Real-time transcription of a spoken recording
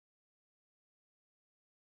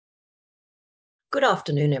Good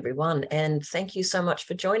afternoon, everyone, and thank you so much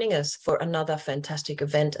for joining us for another fantastic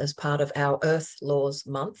event as part of our Earth Laws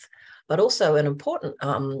Month, but also an important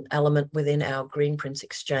element within our Green Prince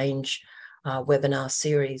Exchange webinar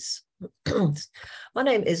series. My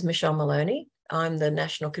name is Michelle Maloney. I'm the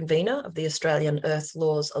National Convener of the Australian Earth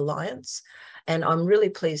Laws Alliance, and I'm really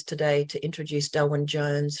pleased today to introduce Delwyn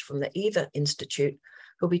Jones from the Evah Institute,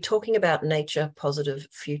 who'll be talking about nature positive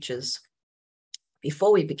futures.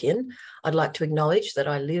 Before we begin, I'd like to acknowledge that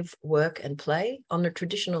I live, work and play on the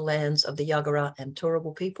traditional lands of the Yagara and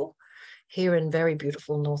Turrbal people here in very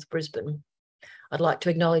beautiful North Brisbane. I'd like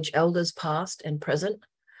to acknowledge elders past and present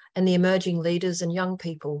and the emerging leaders and young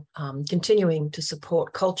people continuing to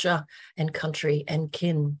support culture and country and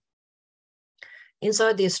kin.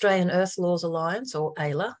 Inside the Australian Earth Laws Alliance, or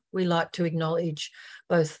AILA, we like to acknowledge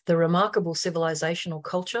both the remarkable civilizational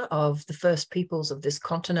culture of the first peoples of this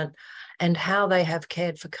continent and how they have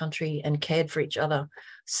cared for country and cared for each other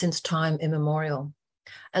since time immemorial.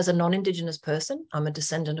 As a non-Indigenous person, I'm a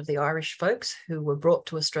descendant of the Irish folks who were brought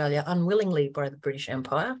to Australia unwillingly by the British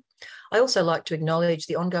Empire. I also like to acknowledge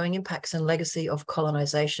the ongoing impacts and legacy of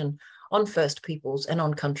colonisation on First Peoples and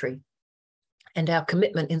on country, and our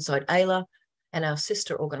commitment inside AILA and our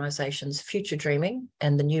sister organisations, Future Dreaming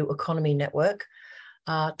and the New Economy Network,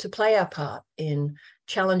 to play our part in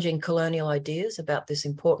challenging colonial ideas about this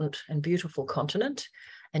important and beautiful continent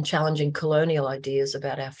and challenging colonial ideas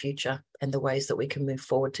about our future and the ways that we can move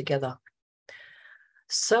forward together.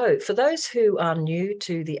 So for those who are new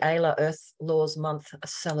to the AILA Earth Laws Month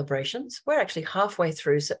celebrations, we're actually halfway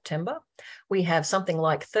through September. We have something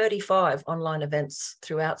like 35 online events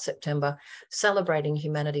throughout September celebrating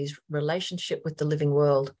humanity's relationship with the living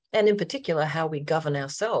world, and in particular, how we govern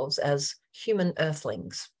ourselves as human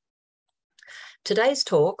earthlings. Today's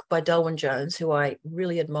talk by Delwyn Jones, who I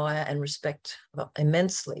really admire and respect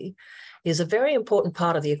immensely, is a very important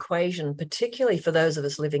part of the equation, particularly for those of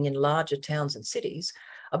us living in larger towns and cities,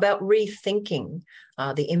 about rethinking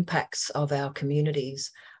the impacts of our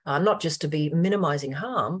communities, not just to be minimising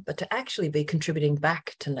harm, but to actually be contributing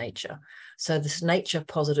back to nature. So this nature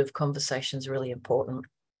positive conversation is really important.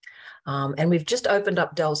 And we've just opened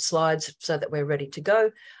up Del's slides so that we're ready to go.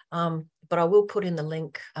 But I will put in the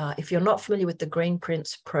link. If you're not familiar with the Green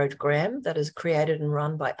Prince program that is created and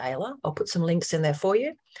run by AILA, I'll put some links in there for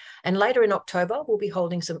you. And later in October, we'll be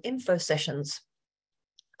holding some info sessions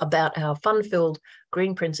about our fun-filled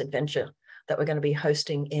Green Prince adventure that we're going to be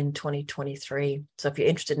hosting in 2023. So if you're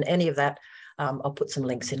interested in any of that, I'll put some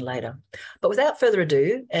links in later. But without further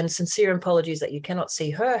ado, and sincere apologies that you cannot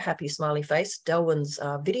see her happy smiley face, Delwyn's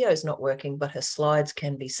video is not working, but her slides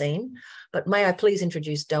can be seen. But may I please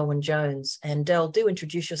introduce Delwyn Jones. And Del, do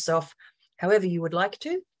introduce yourself however you would like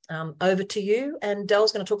to. Over to you. And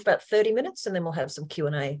Del's going to talk for about 30 minutes and then we'll have some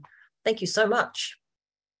Q&A. Thank you so much.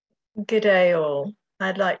 Good day all.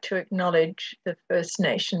 I'd like to acknowledge the First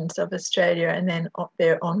Nations of Australia and then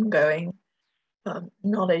their ongoing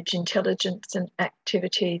knowledge, intelligence and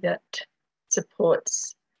activity that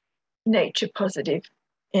supports nature positive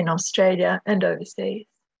in Australia and overseas.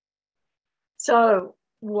 So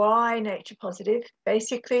why nature positive?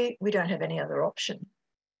 Basically, we don't have any other option.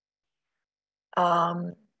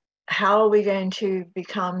 How are we going to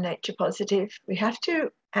become nature positive? We have to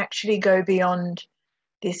actually go beyond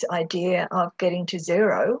this idea of getting to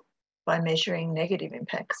zero by measuring negative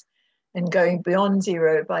impacts and going beyond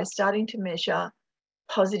zero by starting to measure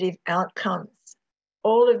positive outcomes.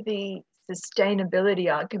 All of the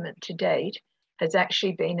sustainability argument to date has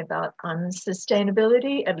actually been about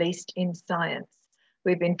unsustainability, at least in science.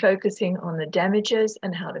 We've been focusing on the damages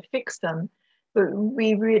and how to fix them, but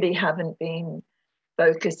we really haven't been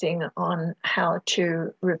focusing on how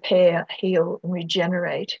to repair, heal, and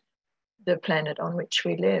regenerate the planet on which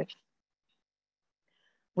we live.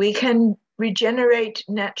 We can regenerate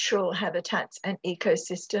natural habitats and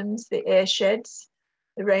ecosystems, the airsheds,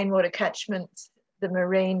 the rainwater catchments, the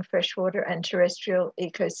marine, freshwater and terrestrial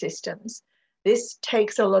ecosystems. This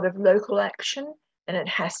takes a lot of local action and it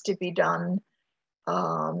has to be done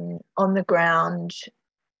on the ground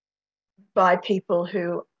by people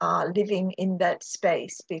who are living in that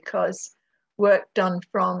space, because work done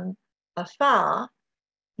from afar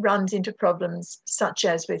runs into problems such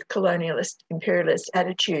as with colonialist, imperialist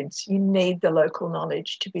attitudes. You need the local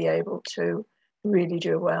knowledge to be able to really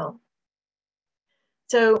do well.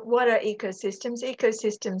 So what are ecosystems?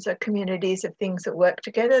 Ecosystems are communities of things that work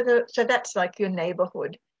together. So that's like your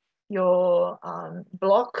neighborhood, your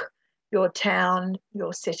block, your town,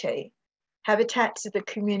 your city. Habitats are the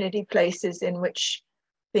community places in which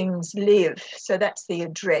things live. So that's the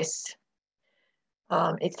address.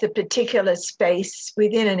 It's a particular space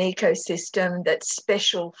within an ecosystem that's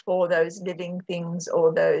special for those living things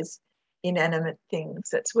or those inanimate things.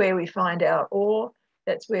 That's where we find our ore.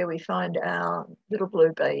 That's where we find our little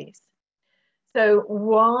blue bees. So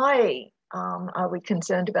why are we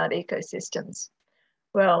concerned about ecosystems?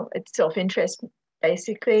 Well, it's self-interest,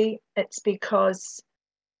 basically. It's because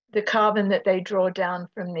the carbon that they draw down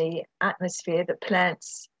from the atmosphere, the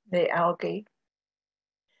plants, the algae,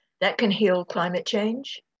 that can heal climate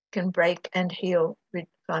change, can break and heal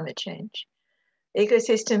climate change.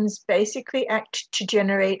 Ecosystems basically act to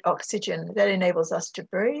generate oxygen that enables us to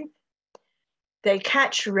breathe. They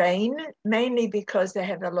catch rain, mainly because they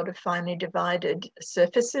have a lot of finely divided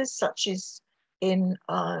surfaces, such as in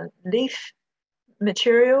leaf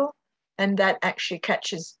material, and that actually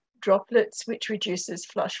catches droplets, which reduces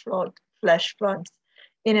flash floods.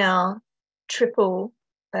 In our triple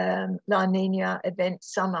La Nina event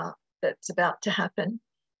summer that's about to happen,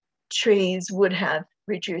 trees would have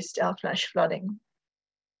reduced our flash flooding.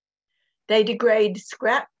 They degrade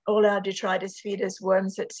scrap, all our detritus feeders,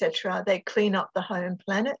 worms, etc. They clean up the home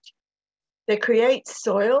planet. They create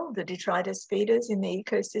soil, the detritus feeders in the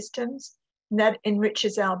ecosystems, and that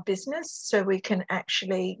enriches our business so we can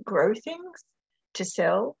actually grow things to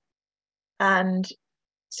sell, and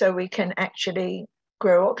so we can actually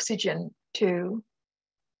grow oxygen to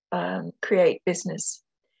create business.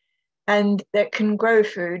 And that can grow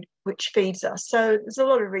food, which feeds us. So there's a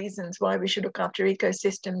lot of reasons why we should look after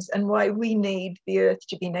ecosystems and why we need the earth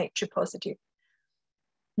to be nature positive.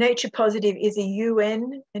 Nature positive is a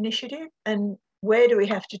UN initiative, and where do we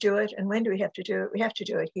have to do it and when do we have to do it? We have to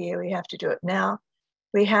do it here, we have to do it now.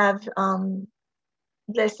 We have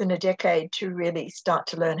less than a decade to really start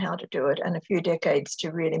to learn how to do it, and a few decades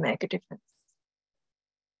to really make a difference.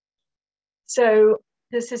 So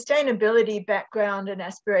the sustainability background and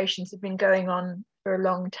aspirations have been going on for a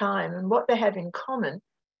long time, and what they have in common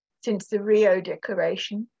since the Rio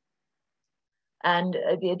Declaration and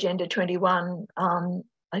the Agenda 21,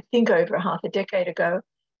 I think over half a decade ago,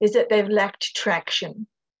 is that they've lacked traction.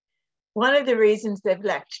 One of the reasons they've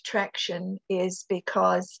lacked traction is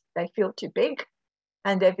because they feel too big,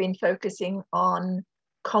 and they've been focusing on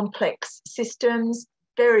complex systems,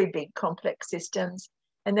 very big complex systems,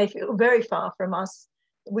 and they feel very far from us.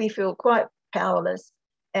 We feel quite powerless,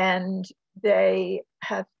 and they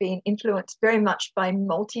have been influenced very much by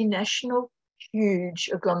multinational, huge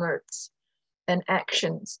agglomerates and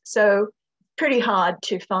actions. So pretty hard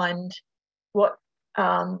to find what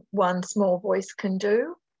one small voice can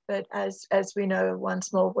do, but as we know, one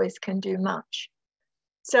small voice can do much.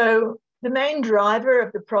 So the main driver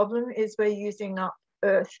of the problem is we're using up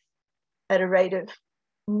Earth at a rate of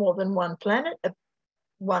more than one planet,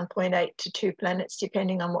 1.8 to 2 planets,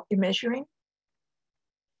 depending on what you're measuring.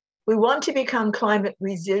 We want to become climate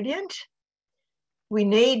resilient. We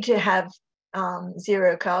need to have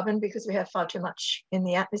zero carbon because we have far too much in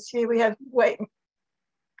the atmosphere. We have way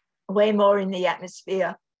more in the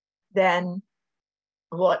atmosphere than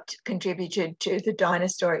what contributed to the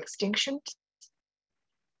dinosaur extinction.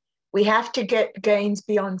 We have to get gains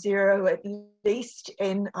beyond zero, at least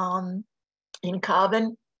in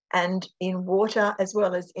carbon and in water, as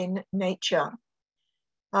well as in nature.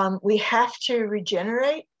 We have to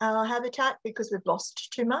regenerate our habitat because we've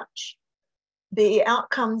lost too much. The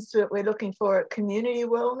outcomes that we're looking for are community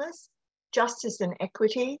wellness, justice and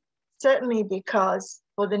equity, certainly because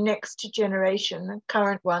for the next generation, the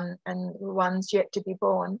current one and the ones yet to be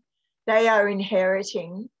born, they are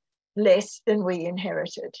inheriting less than we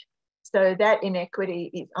inherited. So that inequity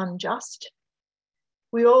is unjust.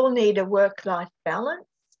 We all need a work-life balance.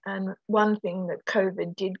 And one thing that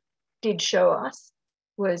COVID did show us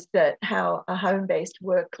was that how a home-based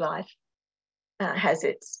work life has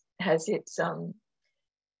its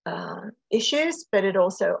issues, but it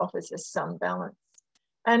also offers us some balance.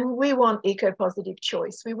 And we want eco-positive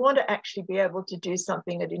choice. We want to actually be able to do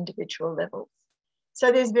something at individual levels.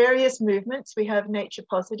 So there's various movements. We have Nature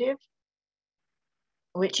Positive,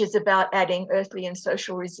 which is about adding earthly and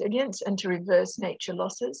social resilience and to reverse nature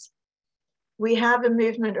losses. We have a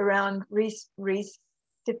movement around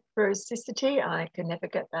reciprocity, I can never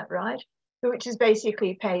get that right, which is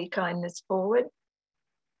basically pay kindness forward.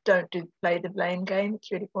 Don't play the blame game,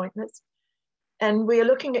 it's really pointless. And we are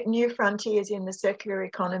looking at new frontiers in the circular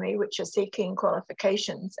economy, which are seeking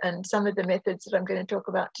qualifications. And some of the methods that I'm going to talk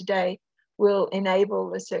about today will enable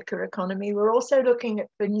the circular economy. We're also looking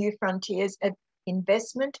for new frontiers of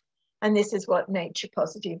investment. And this is what Nature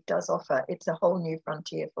Positive does offer. It's a whole new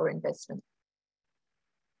frontier for investment.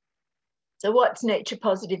 So what's Nature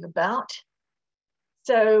Positive about?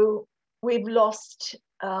 So we've lost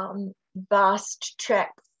vast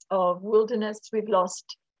tracts of wilderness. We've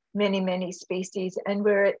lost many, many species, and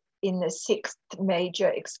we're in the 6th major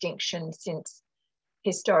extinction since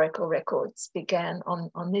historical records began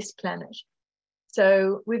on this planet.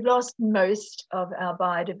 So we've lost most of our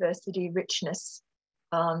biodiversity richness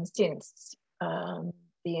since the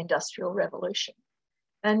Industrial Revolution.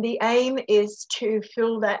 And the aim is to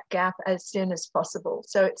fill that gap as soon as possible.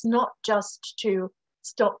 So it's not just to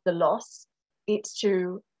stop the loss, it's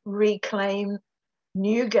to reclaim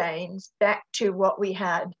new gains back to what we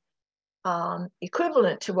had,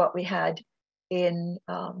 equivalent to what we had in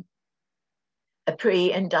a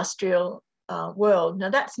pre-industrial world. Now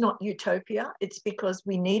that's not utopia, it's because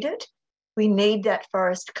we need it. We need that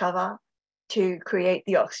forest cover to create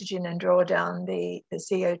the oxygen and draw down the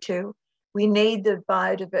CO2. We need the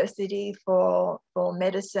biodiversity for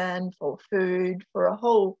medicine, for food, for a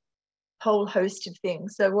whole host of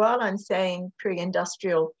things. So while I'm saying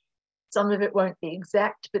pre-industrial, some of it won't be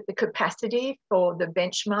exact, but the capacity for the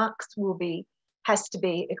benchmarks has to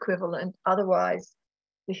be equivalent. Otherwise,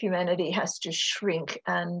 the humanity has to shrink,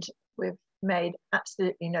 and we've made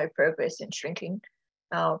absolutely no progress in shrinking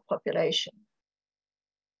our population.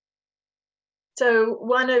 So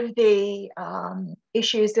one of the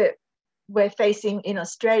issues that we're facing in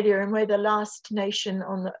Australia, and we're the last nation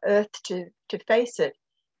on the earth to face it,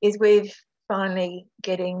 is we're finally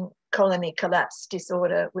getting colony collapse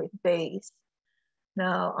disorder with bees.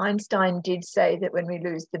 Now, Einstein did say that when we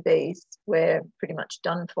lose the bees, we're pretty much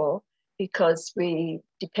done for, because we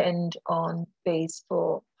depend on bees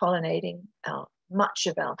for pollinating much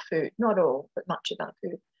of our food, not all, but much of our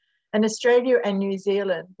food. And Australia and New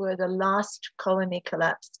Zealand were the last colony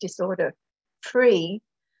collapse disorder free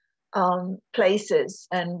places,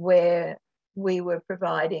 and where we were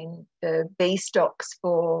providing the bee stocks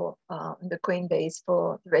for the queen bees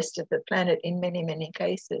for the rest of the planet in many, many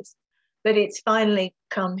cases. But it's finally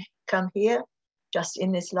come here just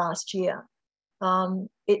in this last year.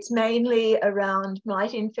 It's mainly around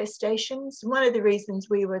mite infestations. One of the reasons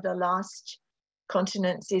we were the last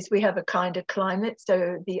continents is we have a kinder climate,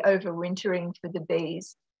 so the overwintering for the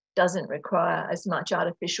bees doesn't require as much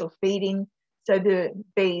artificial feeding. So the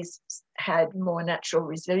bees had more natural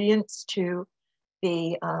resilience to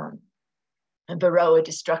the Varroa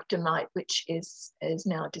destructor mite, which is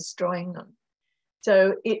now destroying them.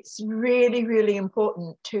 So it's really, really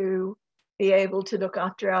important to be able to look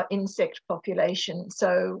after our insect population.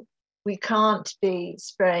 So we can't be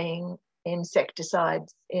spraying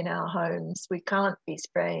insecticides in our homes. We can't be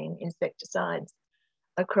spraying insecticides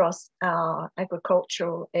across our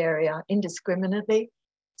agricultural area indiscriminately,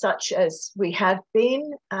 such as we have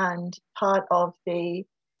been. And part of the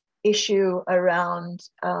issue around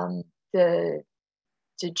the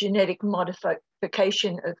genetic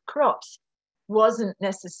modification of crops wasn't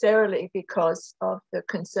necessarily because of the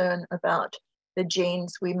concern about the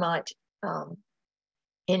genes we might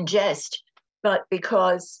ingest, but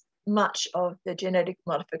because much of the genetic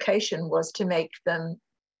modification was to make them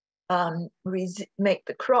make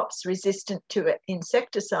the crops resistant to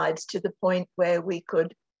insecticides, to the point where we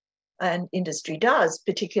could, and industry does,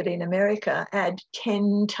 particularly in America, add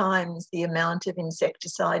 10 times the amount of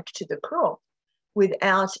insecticide to the crop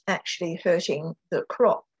without actually hurting the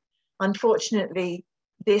crop. Unfortunately,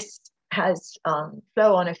 this has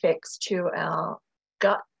flow-on effects to our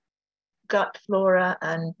gut flora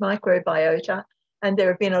and microbiota, and there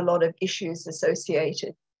have been a lot of issues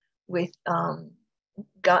associated with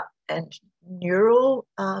gut and neural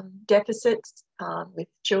deficits with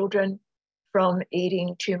children from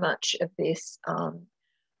eating too much of this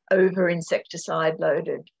over-insecticide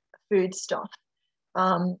loaded food stuff.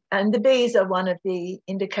 And the bees are one of the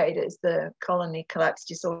indicators, the colony collapse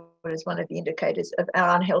disorder is one of the indicators of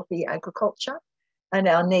our unhealthy agriculture and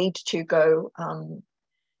our need to go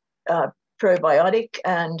probiotic,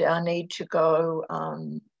 and our need to go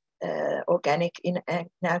organic in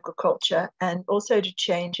agriculture, and also to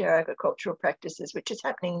change our agricultural practices, which is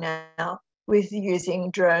happening now with using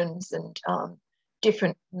drones and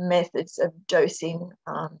different methods of dosing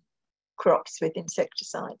crops with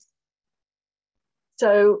insecticides.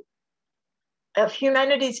 So if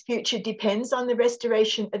humanity's future depends on the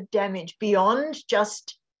restoration of damage beyond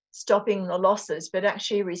just stopping the losses, but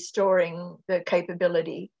actually restoring the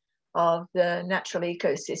capability of the natural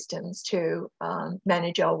ecosystems to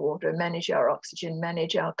manage our water, manage our oxygen,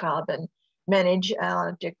 manage our carbon, manage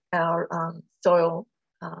our soil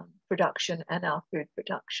production and our food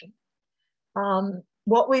production.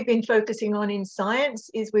 What we've been focusing on in science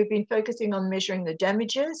is we've been focusing on measuring the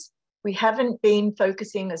damages. We haven't been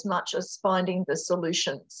focusing as much as finding the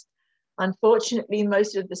solutions. Unfortunately,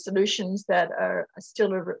 most of the solutions that are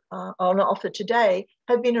still on offer today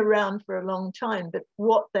have been around for a long time, but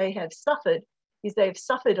what they have suffered is they've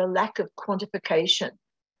suffered a lack of quantification.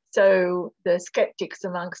 So the skeptics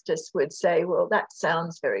amongst us would say, well, that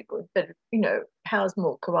sounds very good, but how's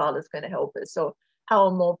more koalas going to help us, or how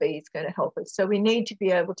are more bees going to help us? So we need to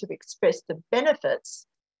be able to express the benefits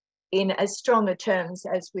in as strong a terms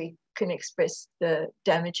as we can express the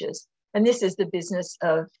damages. And this is the business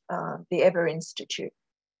of the Evah Institute.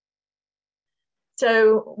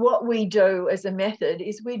 So what we do as a method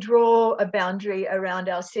is we draw a boundary around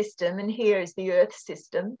our system, and here is the Earth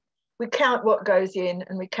system. We count what goes in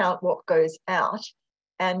and we count what goes out,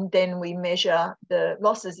 and then we measure the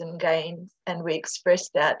losses and gains, and we express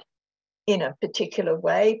that in a particular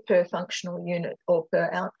way per functional unit or per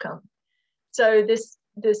outcome. So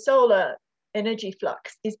the solar energy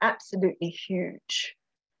flux is absolutely huge.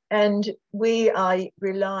 And we are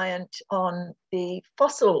reliant on the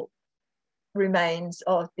fossil remains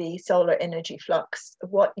of the solar energy flux.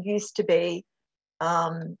 What used to be,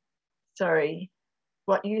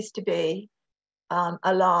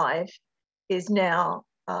 alive is now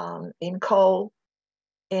in coal,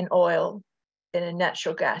 in oil, and in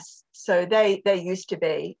natural gas. So they used to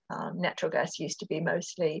be, natural gas used to be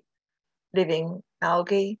mostly living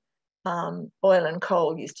algae. Oil and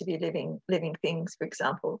coal used to be living things, for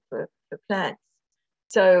example, for plants.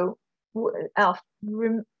 So our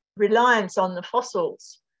reliance on the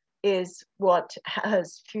fossils is what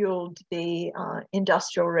has fueled the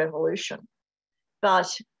Industrial Revolution. But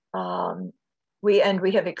we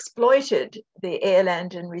have exploited the air,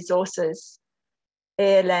 land, and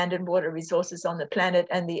water resources on the planet,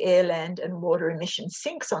 and the air, land, and water emission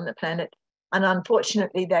sinks on the planet. And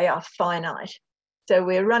unfortunately, they are finite. So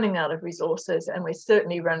we're running out of resources, and we're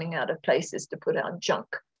certainly running out of places to put our junk.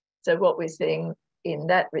 So what we're seeing in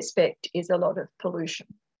that respect is a lot of pollution.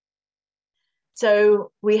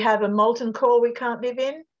 So we have a molten core we can't live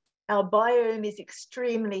in. Our biome is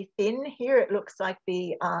extremely thin. Here it looks like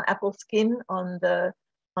the apple skin on the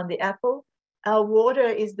apple. Our water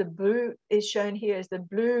is shown here as the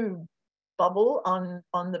blue bubble on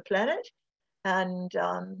the planet, and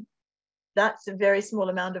that's a very small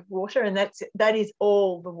amount of water, and that is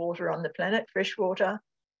all the water on the planet: fresh water,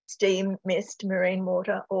 steam, mist, marine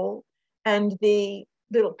water, all. And the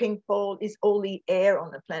little pink ball is all the air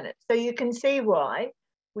on the planet. So you can see why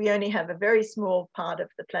we only have a very small part of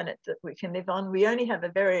the planet that we can live on. We only have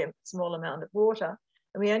a very small amount of water,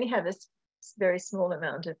 and we only have a very small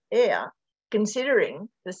amount of air, considering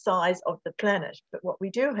the size of the planet. But what we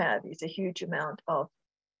do have is a huge amount of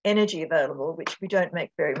energy available, which we don't make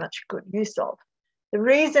very much good use of. The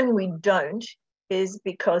reason we don't is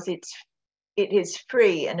because it is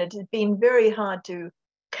free, and it has been very hard to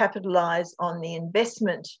capitalize on the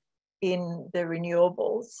investment in the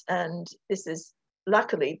renewables. And this is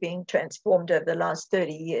luckily being transformed over the last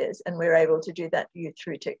 30 years, and we're able to do that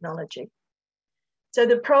through technology. So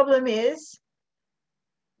the problem is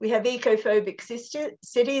we have ecophobic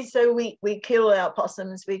cities, so we kill our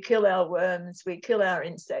possums, we kill our worms, we kill our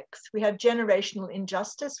insects. We have generational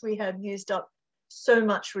injustice. We have used up so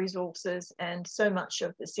much resources and so much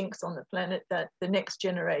of the sinks on the planet that the next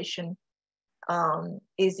generation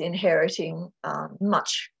is inheriting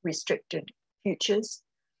much restricted futures.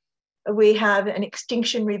 We have an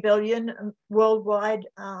extinction rebellion worldwide,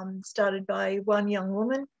 started by one young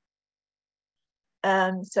woman.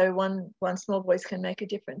 So one small voice can make a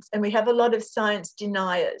difference. And we have a lot of science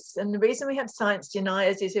deniers. And the reason we have science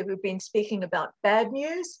deniers is that we've been speaking about bad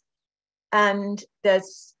news, and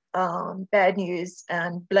there's bad news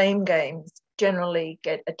and blame games generally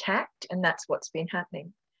get attacked, and that's what's been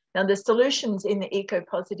happening. Now, the solutions in the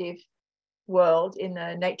eco-positive world, in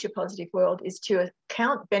the nature-positive world, is to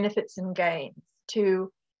count benefits and gains,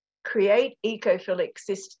 to create ecophilic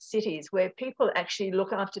cities where people actually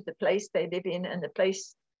look after the place they live in and the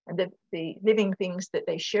place and the living things that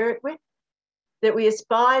they share it with, that we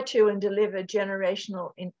aspire to and deliver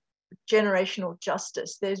generational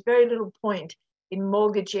justice. There's very little point in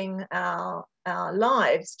mortgaging our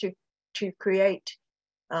lives to create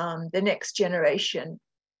the next generation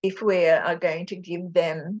if we are going to give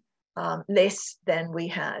them less than we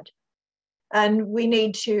had. And we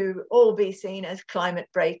need to all be seen as climate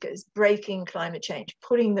breakers, breaking climate change,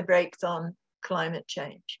 putting the brakes on climate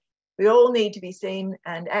change. We all need to be seen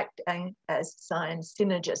and act as science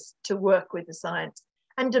synergists to work with the science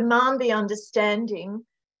and demand the understanding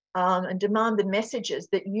and demand the messages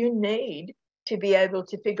that you need to be able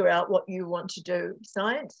to figure out what you want to do.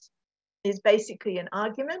 Science is basically an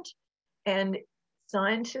argument, and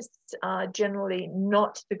scientists are generally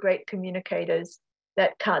not the great communicators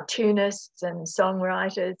that cartoonists and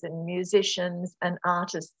songwriters and musicians and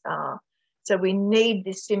artists are. So we need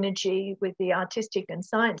this synergy with the artistic and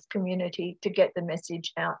science community to get the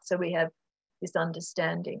message out, so we have this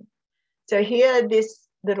understanding. So here, this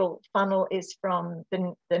little funnel is from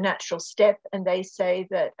the natural step, and they say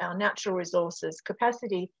that our natural resources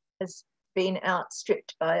capacity has been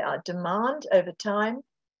outstripped by our demand over time,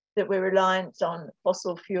 that we're reliant on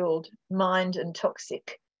fossil fueled mined and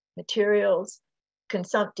toxic materials,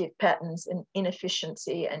 consumptive patterns and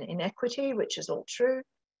inefficiency and inequity, which is all true.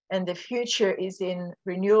 And the future is in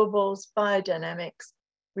renewables, biodynamics,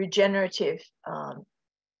 regenerative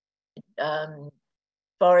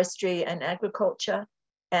forestry and agriculture,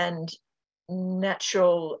 and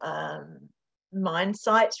natural mine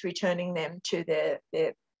sites, returning them to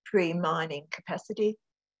their pre-mining capacity,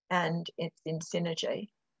 and it's in synergy.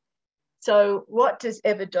 So what does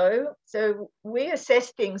Evah do? So we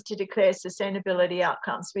assess things to declare sustainability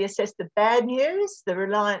outcomes. We assess the bad news, the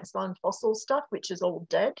reliance on fossil stuff, which is all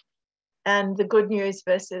dead, and the good news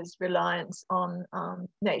versus reliance on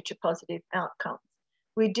nature positive outcomes.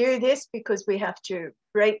 We do this because we have to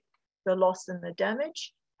break the loss and the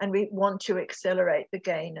damage, and we want to accelerate the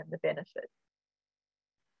gain and the benefit.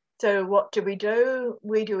 So what do?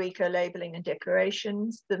 We do eco-labeling and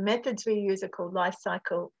declarations. The methods we use are called life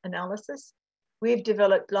cycle analysis. We've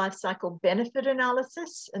developed life cycle benefit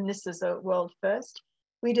analysis, and this is a world first.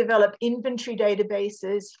 We develop inventory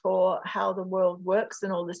databases for how the world works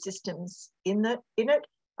and all the systems in it.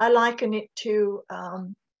 I liken it to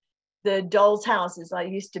the dolls' houses I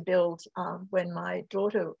used to build when my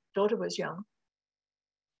daughter was young.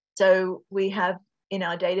 So we have in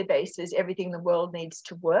our databases everything the world needs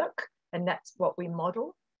to work, and that's what we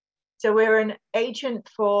model. So we're an agent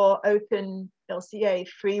for open LCA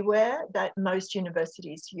freeware that most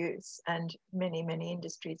universities use and many, many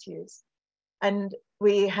industries use. And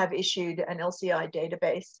we have issued an LCI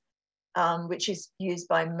database, which is used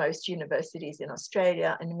by most universities in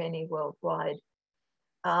Australia and many worldwide.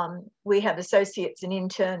 We have associates and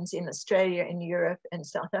interns in Australia, in Europe and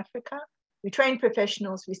South Africa. We train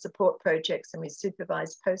professionals, we support projects, and we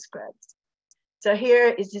supervise postgrads. So here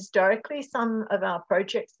is historically some of our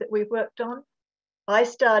projects that we've worked on. I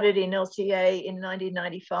started in LCA in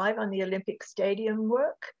 1995 on the Olympic Stadium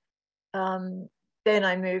work. Then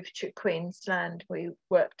I moved to Queensland. We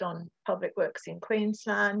worked on public works in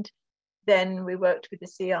Queensland. Then we worked with the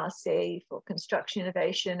CRC for construction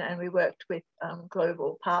innovation, and we worked with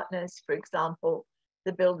global partners, for example,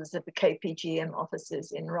 the builders of the KPMG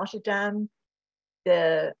offices in Rotterdam.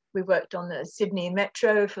 We worked on the Sydney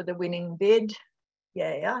Metro for the winning bid,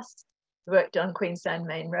 yay us. We worked on Queensland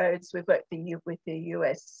main roads. We've worked with the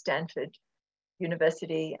US Stanford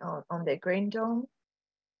University on their Green Dome.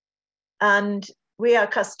 And we are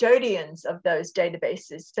custodians of those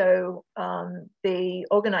databases. So the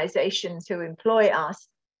organizations who employ us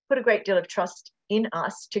put a great deal of trust in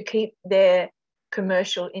us to keep their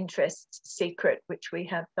commercial interests secret, which we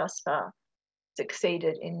have thus far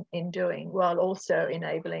succeeded in doing, while also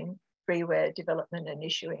enabling freeware development and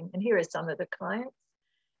issuing. And here are some of the clients.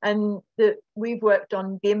 And we've worked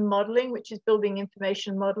on BIM modeling, which is building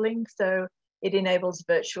information modeling. So it enables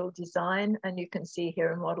virtual design, and you can see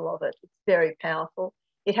here a model of it. It's very powerful.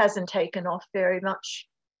 It hasn't taken off very much,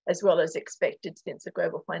 as well as expected, since the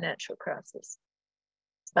global financial crisis.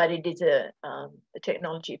 But it is a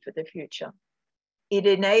technology for the future. It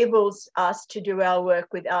enables us to do our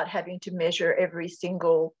work without having to measure every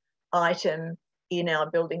single item in our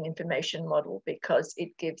building information model, because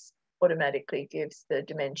it automatically gives the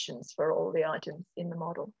dimensions for all the items in the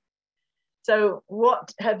model. So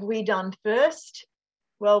what have we done first?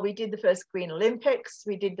 Well, we did the first Green Olympics.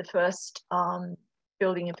 We did the first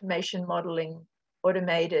building information modeling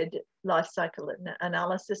automated life cycle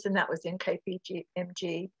analysis, and that was in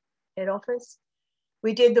KPMG Head Office.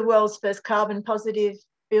 We did the world's first carbon positive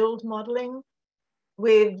build modeling.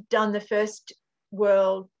 We've done the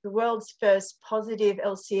world's first positive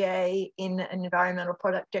LCA in an environmental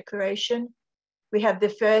product declaration. We have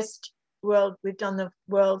we've done the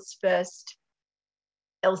world's first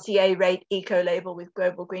LCA rate eco label with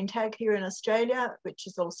global green tag here in Australia, which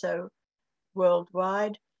is also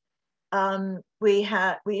worldwide. We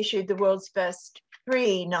issued the world's first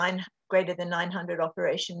free greater than 900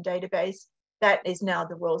 operation database. That is now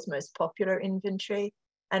the world's most popular inventory.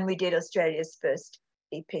 And we did Australia's first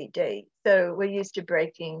EPD. So we're used to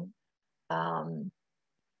breaking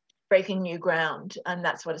new ground, and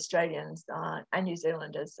that's what Australians and New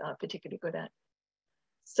Zealanders are particularly good at.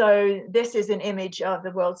 So this is an image of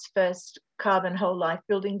the world's first carbon whole life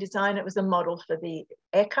building design. It was a model for the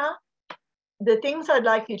ECA, the things I'd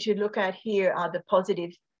like you to look at here are the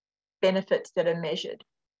positive benefits that are measured.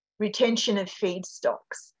 Retention of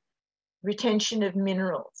feedstocks, retention of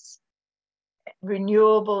minerals,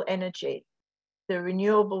 renewable energy, the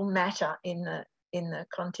renewable matter in the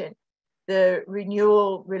content, the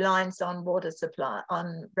renewal reliance on water supply,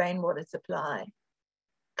 on rainwater supply,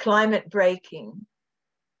 climate breaking,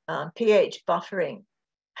 pH buffering,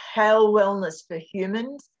 hail wellness for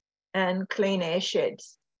humans, and clean air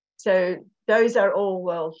sheds. So those are all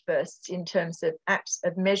world firsts in terms of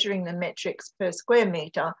measuring the metrics per square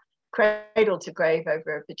meter, cradle to grave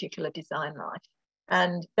over a particular design life.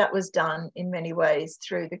 And that was done in many ways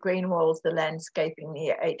through the green walls, the landscaping,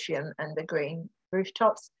 the atrium, and the green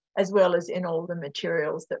rooftops, as well as in all the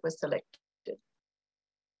materials that were selected.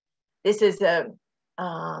 This is an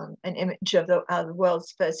image of the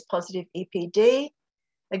world's first positive EPD.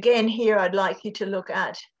 Again, here I'd like you to look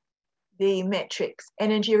at the metrics: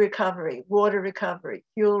 energy recovery, water recovery,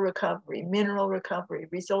 fuel recovery, mineral recovery,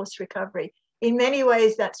 resource recovery. In many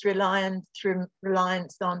ways, that's reliance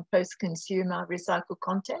on post-consumer recycled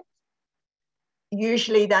content.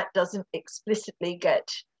 Usually that doesn't explicitly get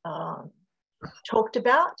talked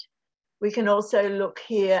about. We can also look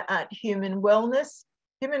here at human wellness.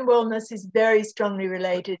 Human wellness is very strongly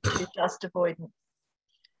related to dust avoidance.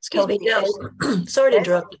 Excuse me, Del. Sorry to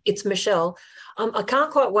interrupt. It's Michelle. I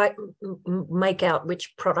can't quite make out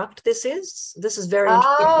which product this is. This is very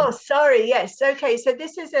interesting. Oh, sorry. Yes. Okay. So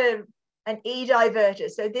this is an e-diverter.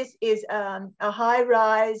 So this is a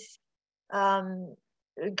high-rise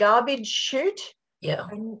garbage chute. Yeah.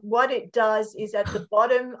 And what it does is at the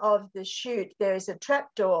bottom of the chute, there is a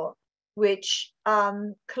trapdoor which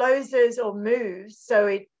closes or moves. So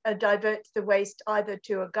it diverts the waste either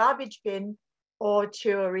to a garbage bin or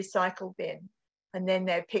to a recycle bin, and then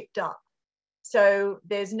they're picked up. So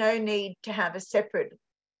there's no need to have a separate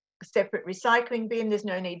recycling bin. There's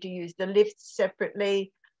no need to use the lifts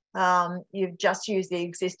separately. You've just used the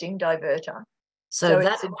existing diverter. So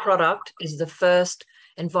that product is the first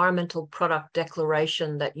environmental product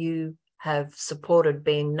declaration that you have supported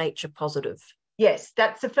being nature positive. Yes,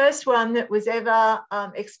 that's the first one that was ever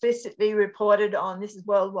explicitly reported on. This is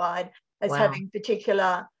worldwide as having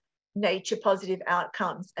particular nature positive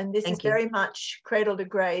outcomes. And this is very much cradle to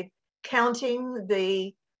grave, counting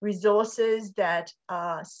the resources that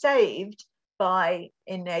are saved by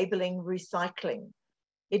enabling recycling.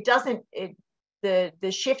 It doesn't,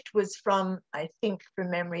 the shift was from, I think from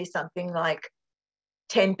memory, something like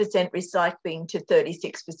 10% recycling to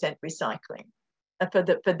 36% recycling for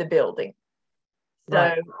the building.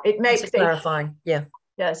 So it makes clarifying. Yeah,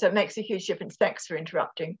 so it makes a huge difference. Thanks for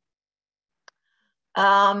interrupting.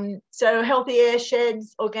 So healthy air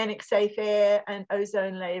sheds, organic safe air, and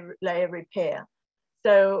ozone layer repair.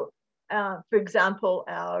 So for example,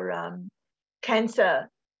 our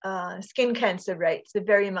skin cancer rates are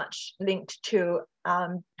very much linked to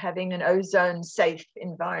having an ozone safe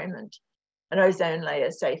environment, an ozone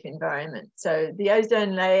layer safe environment. So the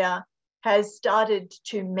ozone layer has started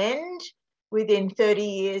to mend within 30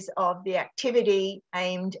 years of the activity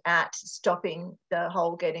aimed at stopping the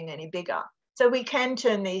hole getting any bigger. So we can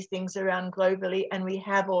turn these things around globally, and we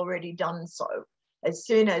have already done so. As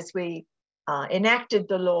soon as we enacted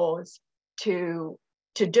the laws to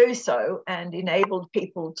do so and enabled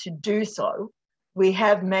people to do so, we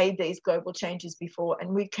have made these global changes before, and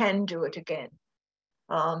we can do it again.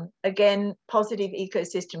 Again, positive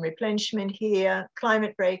ecosystem replenishment here,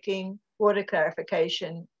 climate breaking, water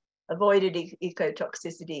clarification, avoided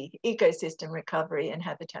ecotoxicity, ecosystem recovery, and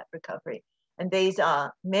habitat recovery. And these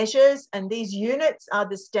are measures, and these units are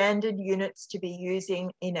the standard units to be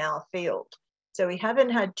using in our field. So we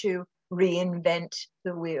haven't had to reinvent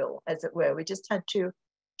the wheel, as it were. We just had to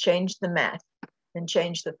change the math and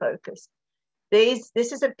change the focus. This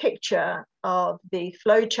is a picture of the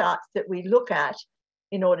flow charts that we look at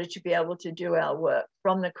in order to be able to do our work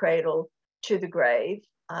from the cradle to the grave,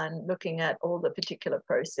 and looking at all the particular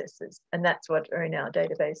processes. And that's what are in our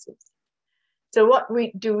databases. So what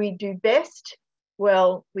do we do best?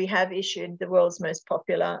 Well, we have issued the world's most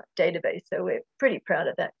popular database. So we're pretty proud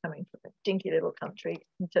of that, coming from a dinky little country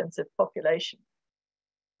in terms of population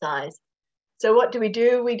size. So what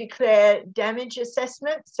do? We declare damage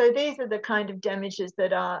assessments. So these are the kind of damages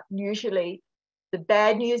that are usually the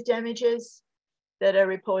bad news damages that are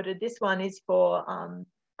reported. This one is for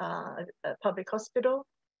a public hospital.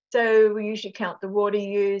 So we usually count the water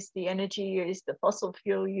use, the energy use, the fossil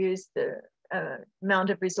fuel use, the amount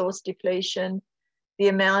of resource depletion, the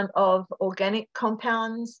amount of organic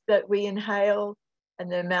compounds that we inhale,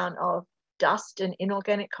 and the amount of dust and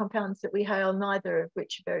inorganic compounds that we inhale, neither of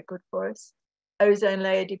which are very good for us. ozone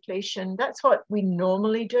layer depletion. That's what we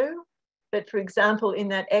normally do. But for example, in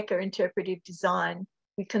that eco-interpretive design,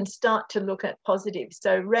 we can start to look at positives.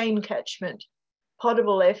 So rain catchment,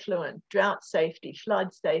 potable effluent, drought safety,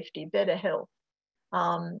 flood safety, better health,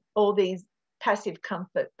 all these passive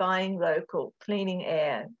comfort, buying local, cleaning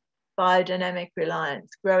air, biodynamic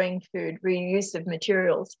reliance, growing food, reuse of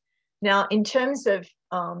materials. Now, in terms of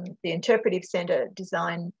the interpretive center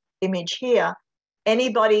design image here,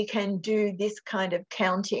 anybody can do this kind of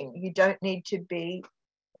counting. You don't need to be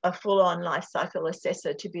a full-on life cycle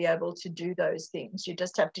assessor to be able to do those things. You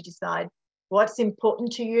just have to decide what's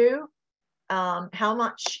important to you, how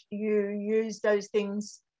much you use those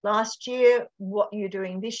things last year, what you're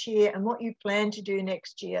doing this year, and what you plan to do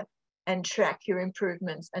next year, and track your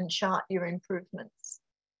improvements and chart your improvements.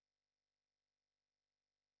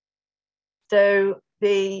 So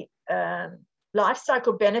the life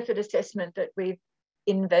cycle benefit assessment that we've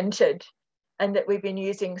invented and that we've been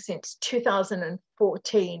using since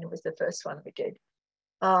 2014 was the first one we did.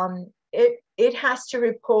 It has to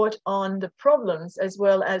report on the problems as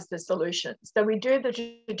well as the solutions. So we do the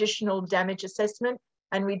traditional damage assessment,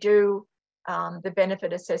 and we do the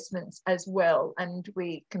benefit assessments as well, and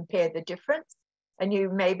we compare the difference, and you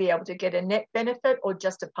may be able to get a net benefit or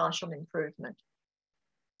just a partial improvement.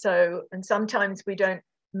 So, and sometimes we don't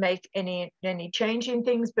make any change in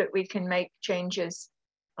things, but we can make changes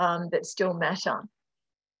that still matter.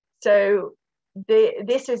 So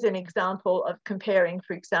this is an example of comparing,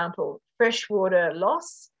 for example, freshwater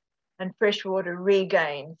loss and freshwater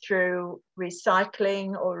regain through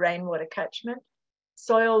recycling or rainwater catchment,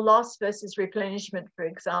 soil loss versus replenishment, for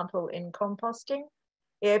example, in composting,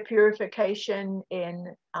 air purification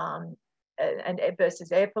in and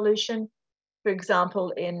versus air pollution, for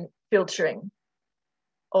example, in filtering,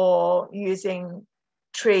 or using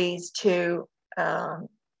trees to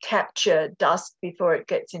capture dust before it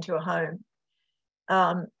gets into a home.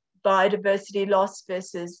 Biodiversity loss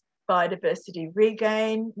versus biodiversity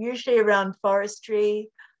regain, usually around forestry.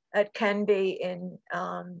 It can be in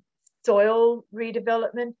soil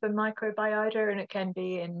redevelopment for microbiota, and it can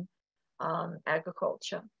be in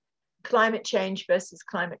agriculture. Climate change versus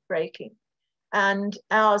climate breaking. And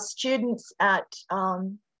our students at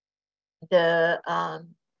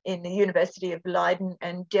in the University of Leiden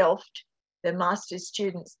and Delft, the master's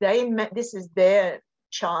students, this is their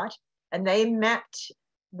chart, and they mapped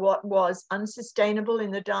what was unsustainable in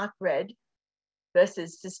the dark red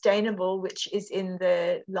versus sustainable, which is in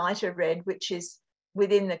the lighter red, which is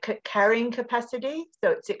within the carrying capacity.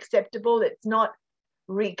 So it's acceptable. It's not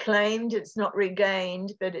reclaimed, it's not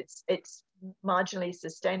regained, but it's marginally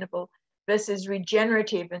sustainable, versus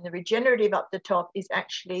regenerative. And the regenerative up the top is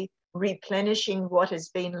actually replenishing what has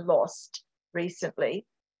been lost recently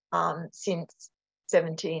since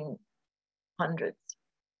 1700s.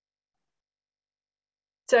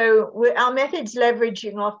 So our methods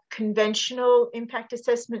leveraging off conventional impact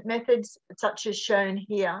assessment methods, such as shown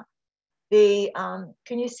here. Can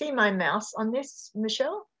you see my mouse on this,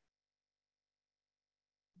 Michelle?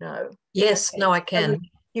 No. Yes, no, I can.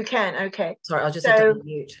 You can, okay. Sorry, I'll just hit on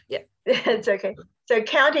mute. Yeah. It's okay. So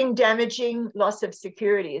counting damaging loss of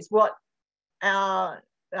security is what our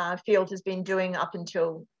field has been doing up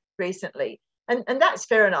until recently. And that's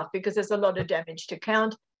fair enough, because there's a lot of damage to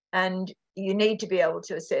count, and you need to be able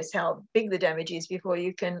to assess how big the damage is before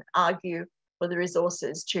you can argue for the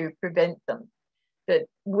resources to prevent them. But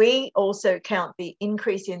we also count the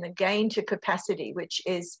increase in the gain to capacity, which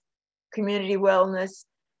is community wellness,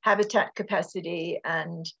 habitat capacity,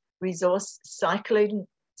 and resource cycling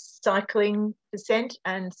percent,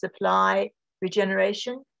 and supply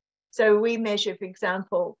regeneration. So we measure, for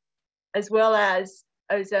example, as well as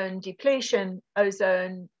ozone depletion,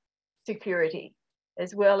 ozone security,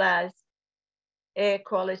 as well as air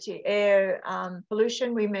quality, air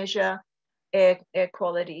pollution. We measure air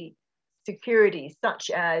quality security, such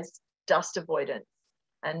as dust avoidance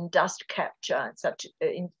and dust capture, such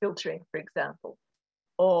in filtering, for example,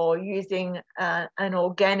 or using an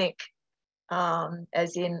organic,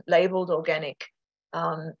 as in labeled organic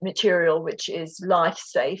material, which is life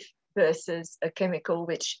safe, versus a chemical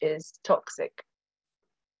which is toxic.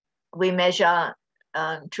 We measure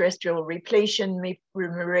terrestrial repletion,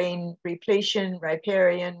 marine repletion,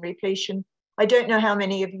 riparian repletion. I don't know how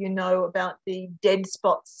many of you know about the dead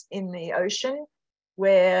spots in the ocean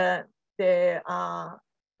where they've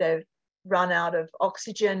run out of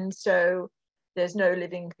oxygen, so there's no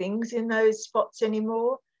living things in those spots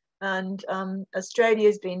anymore. And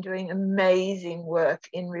Australia's been doing amazing work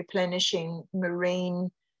in replenishing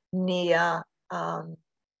marine near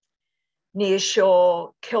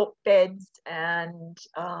shore kelp beds and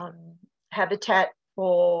habitat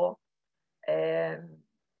for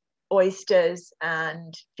oysters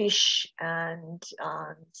and fish and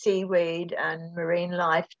seaweed and marine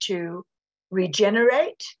life to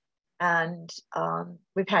regenerate. And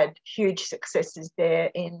we've had huge successes there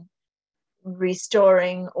in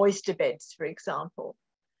restoring oyster beds, for example.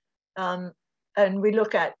 And we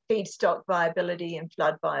look at feedstock viability and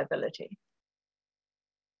flood viability.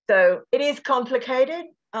 So it is complicated.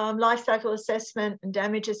 Life cycle assessment and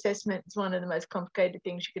damage assessment is one of the most complicated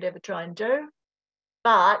things you could ever try and do.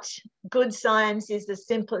 But good science is the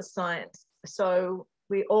simplest science. So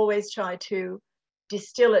we always try to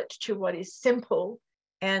distill it to what is simple.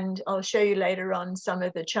 And I'll show you later on some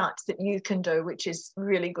of the charts that you can do, which is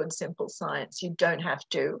really good, simple science. You don't have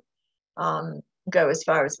to go as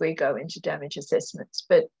far as we go into damage assessments.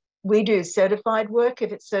 But we do certified work.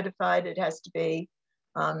 If it's certified, it has to be,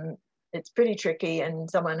 it's pretty tricky, and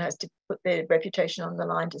someone has to put their reputation on the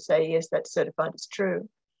line to say, yes, that's certified as true.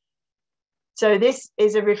 So this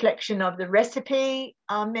is a reflection of the recipe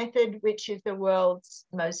method, which is the world's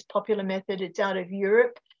most popular method. It's out of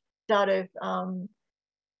Europe. It's out of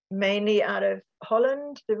mainly out of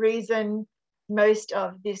Holland. The reason most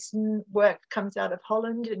of this work comes out of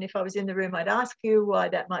Holland, and if I was in the room, I'd ask you why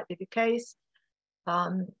that might be the case.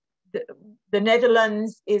 The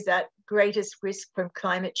Netherlands is at greatest risk from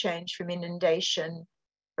climate change, from inundation,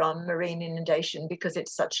 from marine inundation, because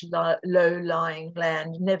it's such low-lying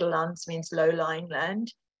land. Netherlands means low-lying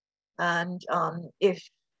land. And if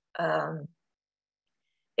the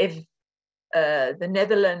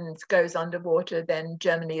Netherlands goes underwater, then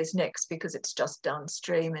Germany is next, because it's just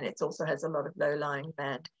downstream and it also has a lot of low-lying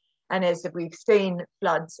land. And as we've seen,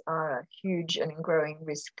 floods are a huge and growing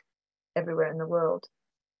risk everywhere in the world.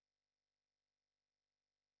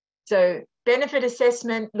 So benefit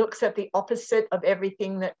assessment looks at the opposite of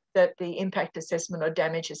everything that the impact assessment or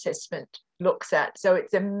damage assessment looks at. So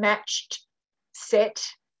it's a matched set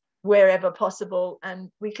wherever possible, and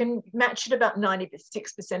we can match it about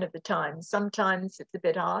 96% of the time. Sometimes it's a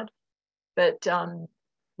bit hard, but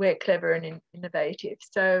we're clever and innovative.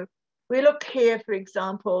 So we look here, for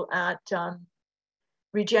example, at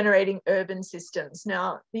regenerating urban systems.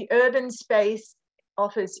 Now, the urban space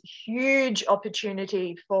offers huge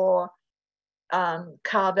opportunity for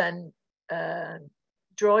carbon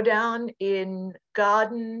drawdown in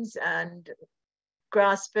gardens and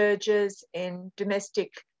grass verges, in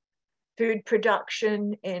domestic food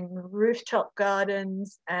production, in rooftop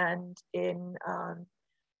gardens, and in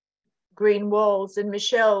green walls. And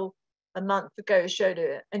Michelle, a month ago, showed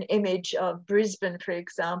an image of Brisbane, for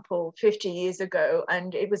example, 50 years ago,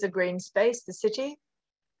 and it was a green space, the city,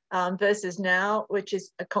 versus now, which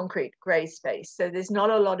is a concrete grey space. So there's not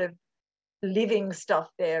a lot of living stuff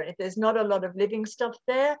there. And if there's not a lot of living stuff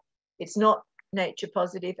there, it's not nature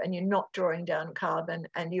positive, and you're not drawing down carbon,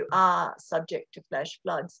 and you are subject to flash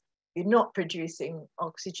floods. You're not producing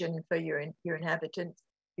oxygen for your inhabitants.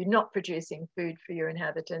 You're not producing food for your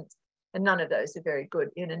inhabitants. And none of those are very good.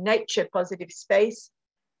 In a nature positive space,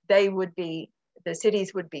 the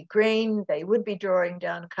cities would be green, they would be drawing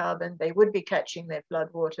down carbon, they would be catching their flood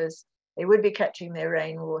waters, they would be catching their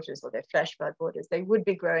rain waters or their flash flood waters, they would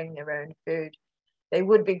be growing their own food, they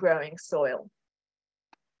would be growing soil.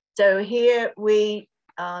 So here we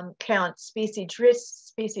count species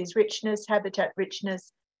richness, habitat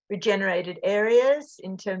richness, regenerated areas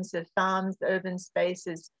in terms of farms, urban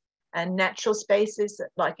spaces, and natural spaces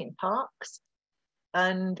like in parks,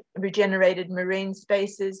 and regenerated marine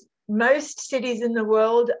spaces. Most cities in the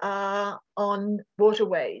world are on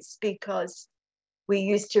waterways because we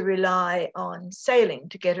used to rely on sailing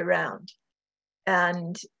to get around.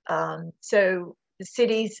 And so the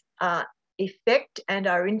cities affect and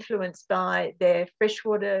are influenced by their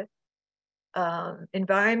freshwater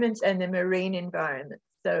environments and their marine environments.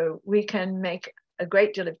 So we can make a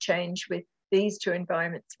great deal of change with these two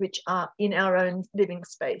environments, which are in our own living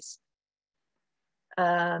space.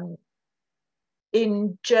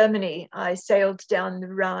 In Germany, I sailed down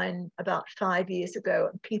the Rhine about 5 years ago,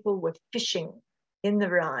 and people were fishing in the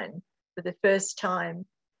Rhine for the first time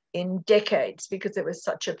in decades because it was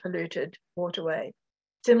such a polluted waterway.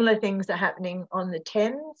 Similar things are happening on the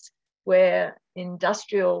Thames, where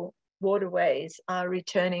industrial waterways are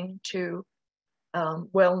returning to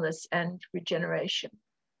wellness and regeneration.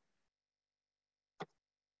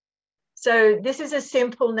 So this is a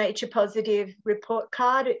simple nature positive report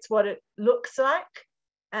card. It's what it looks like,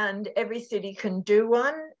 and every city can do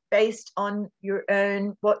one based on your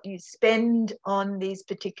own, what you spend on these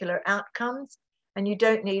particular outcomes. And you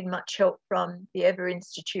don't need much help from the Evah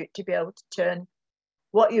Institute to be able to turn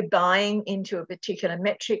what you're buying into a particular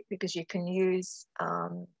metric, because you can use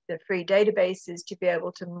the free databases to be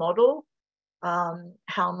able to model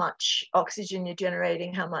how much oxygen you're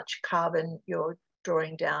generating, how much carbon you're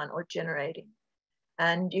drawing down or generating.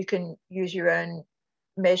 And you can use your own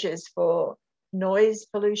measures for noise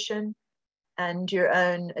pollution and your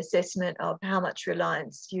own assessment of how much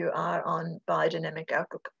reliance you are on biodynamic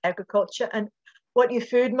agriculture and what your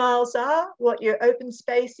food miles are, what your open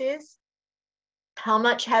space is, how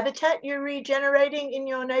much habitat you're regenerating in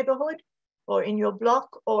your neighborhood or in your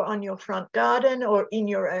block or on your front garden or in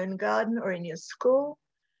your own garden or in your school.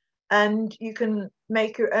 And you can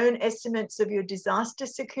make your own estimates of your disaster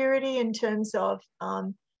security in terms of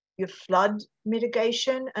your flood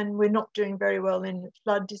mitigation. And we're not doing very well in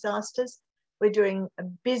flood disasters. We're doing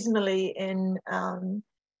abysmally in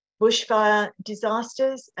bushfire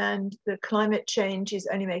disasters, and the climate change is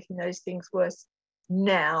only making those things worse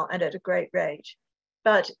now and at a great rate.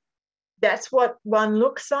 But that's what one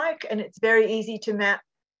looks like, and it's very easy to map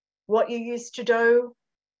what you used to do,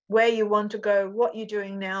 where you want to go, what you're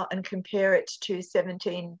doing now, and compare it to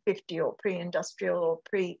 1750 or pre-industrial or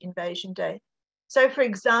pre-invasion day. So for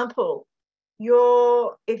example,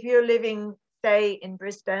 if you're living, say, in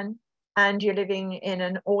Brisbane, and you're living in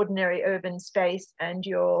an ordinary urban space and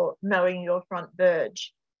you're mowing your front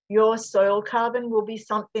verge, your soil carbon will be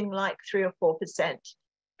something like 3 or 4%.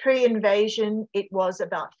 Pre-invasion, it was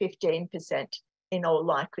about 15% in all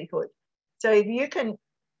likelihood. So if you can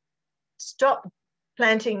stop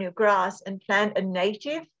planting your grass and plant a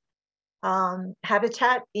native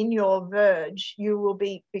habitat in your verge, you will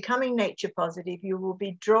be becoming nature positive. You will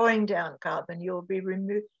be drawing down carbon. You will be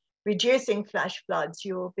reducing flash floods.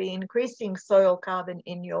 You will be increasing soil carbon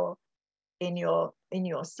in your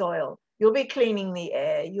soil. You'll be cleaning the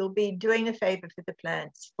air. You'll be doing a favor for the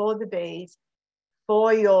plants, for the bees,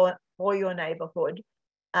 for your neighborhood,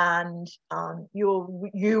 and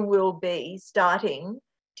you will be starting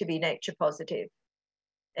to be nature positive.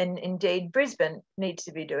 And indeed, Brisbane needs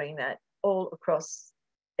to be doing that all across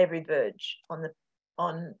every verge in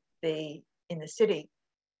the city.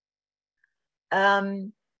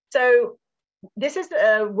 So this is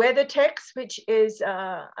WeatherTex, which is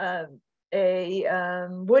a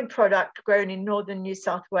wood product grown in northern New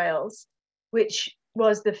South Wales, which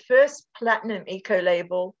was the first platinum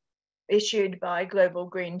eco-label issued by Global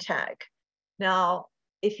Green Tag. Now,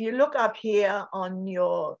 if you look up here on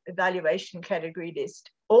your evaluation category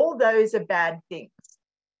list, all those are bad things.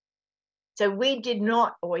 So we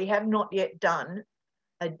have not yet done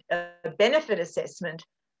a benefit assessment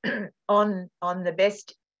on the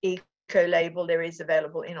best eco-label there is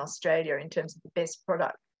available in Australia in terms of the best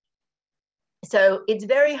product. So it's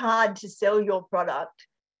very hard to sell your product,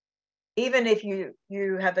 even if you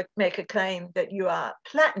make a claim that you are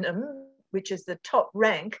platinum, which is the top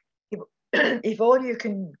rank. If all you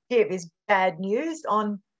can give is bad news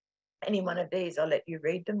on any one of these, I'll let you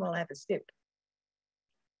read them. I'll have a sip.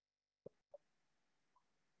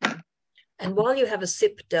 And while you have a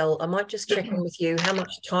sip, Del, I might just check in with you how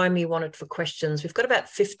much time you wanted for questions. We've got about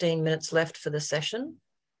 15 minutes left for the session.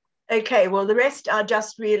 Okay, well, the rest are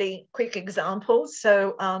just really quick examples.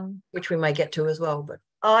 So, which we may get to as well, but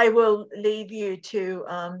I will leave you to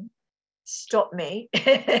stop me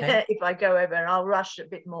okay. If I go over, and I'll rush a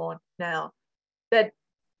bit more now. But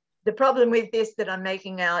the problem with this that I'm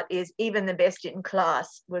making out is even the best in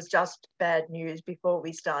class was just bad news before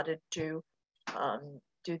we started to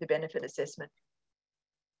do the benefit assessment.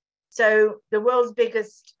 So the world's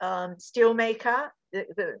biggest steel maker,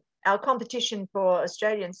 our competition for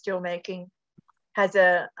Australian steelmaking has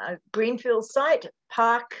a greenfield site,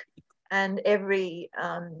 park, and every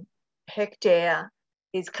hectare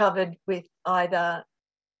is covered with either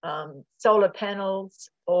solar panels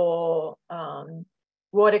or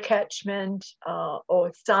water catchment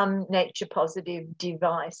or some nature positive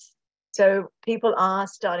device. So people are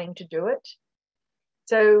starting to do it.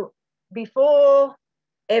 So before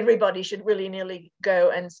everybody should willy-nilly go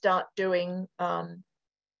and start doing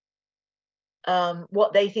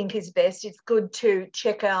what they think is best, it's good to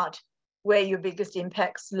check out where your biggest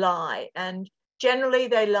impacts lie. And generally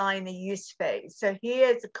they lie in the use phase. So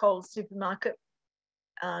here's a Coles supermarket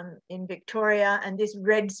in Victoria, and this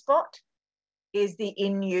red spot is the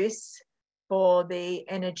in use for the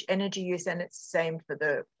energy use, and it's the same for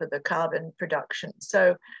the carbon production.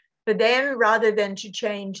 So for them, rather than to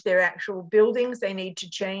change their actual buildings, they need to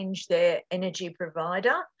change their energy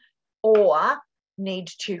provider or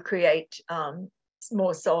need to create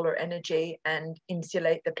more solar energy and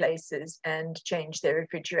insulate the places and change their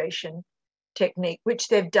refrigeration technique, which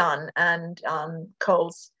they've done. And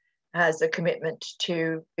Coles has a commitment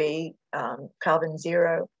to be carbon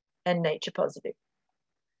zero and nature positive.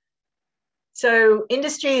 So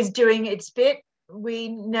industry is doing its bit. We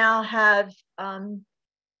now have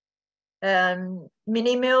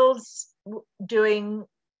mini mills doing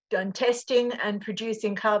testing and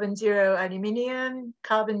producing carbon zero aluminium,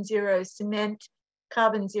 carbon zero cement,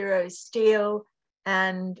 carbon zero steel,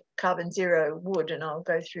 and carbon zero wood, and I'll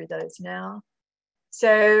go through those now.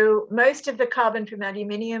 So most of the carbon from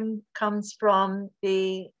aluminium comes from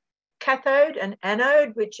the cathode and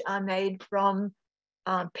anode, which are made from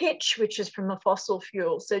pitch, which is from a fossil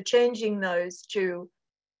fuel. So changing those to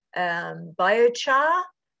biochar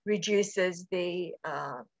reduces the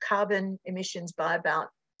carbon emissions by about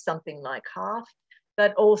something like half,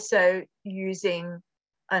 but also using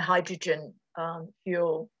a hydrogen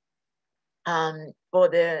fuel for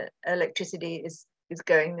the electricity is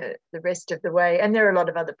going the rest of the way. And there are a lot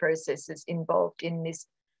of other processes involved in this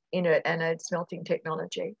inert anode smelting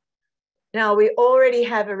technology. Now, we already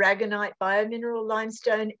have aragonite biomineral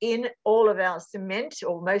limestone in all of our cement,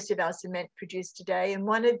 or most of our cement produced today. And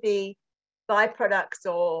one of the byproducts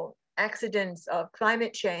or accidents of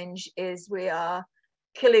climate change is we are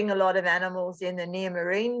killing a lot of animals in the near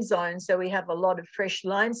marine zone. So we have a lot of fresh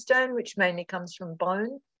limestone, which mainly comes from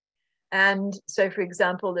bone. And so, for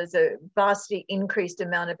example, there's a vastly increased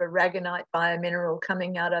amount of aragonite biomineral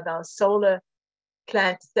coming out of our solar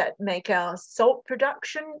plants that make our salt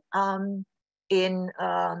production in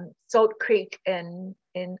Salt Creek in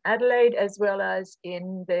Adelaide, as well as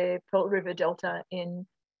in the Pearl River Delta in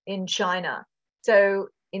China. So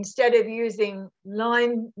instead of using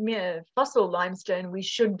fossil limestone, we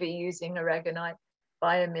should be using aragonite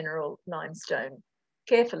biomineral limestone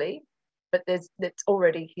carefully, but that's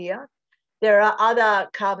already here. There are other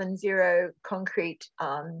carbon zero concrete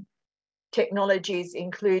technologies,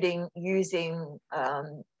 including using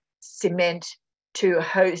cement to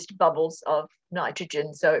host bubbles of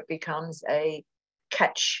nitrogen, so it becomes a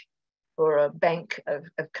catch or a bank of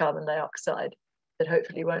carbon dioxide that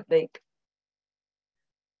hopefully won't leak.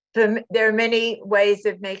 There are many ways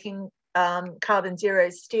of making carbon zero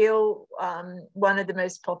steel. One of the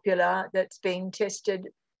most popular that's being tested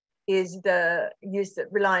is the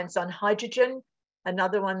reliance on hydrogen.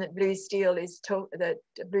 Another one that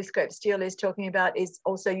BlueScope Steel is talking about is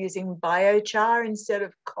also using biochar instead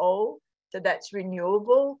of coal. So that's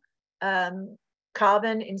renewable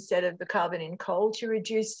carbon instead of the carbon in coal to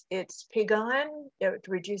reduce its pig iron, to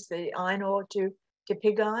reduce the iron ore to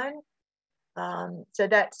pig iron. So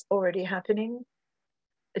that's already happening.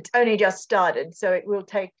 It's only just started, so it will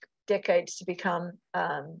take decades to become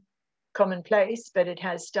commonplace, but it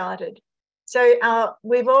has started. So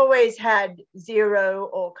we've always had zero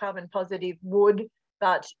or carbon positive wood,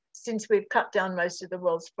 but since we've cut down most of the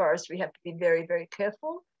world's forests, we have to be very, very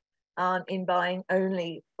careful in buying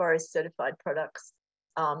only forest certified products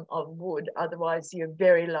of wood. Otherwise, you're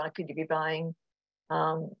very likely to be buying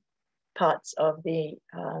parts of the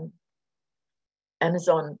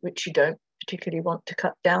Amazon, which you don't particularly want to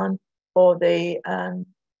cut down, or the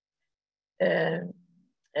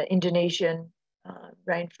Indonesian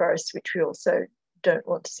rainforests, which we also don't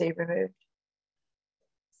want to see removed.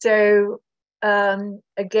 So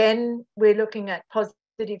again, we're looking at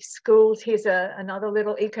positive schools. Here's another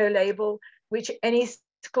little eco label, which any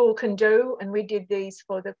school can do. And we did these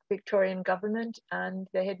for the Victorian government, and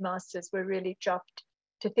the headmasters were really chuffed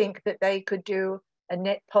to think that they could do a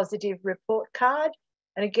net positive report card.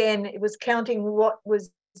 And again, it was counting what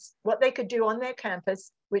they could do on their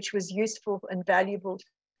campus, which was useful and valuable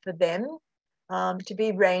for them, to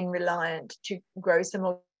be rain reliant, to grow some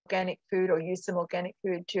organic food or use some organic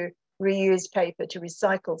food, to reuse paper, to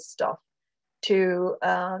recycle stuff, to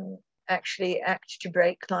actually act to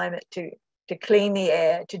break climate, to clean the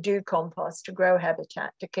air, to do compost, to grow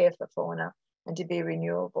habitat, to care for fauna, and to be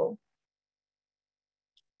renewable.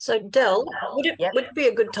 So Del, would it be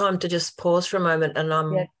a good time to just pause for a moment? And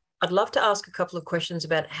I'd love to ask a couple of questions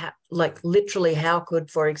about how, literally, how could,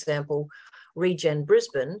 for example, Regen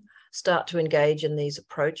Brisbane start to engage in these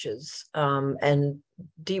approaches? And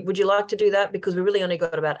would you like to do that? Because we really only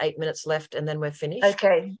got about 8 minutes left, and then we're finished.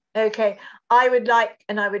 Okay. I would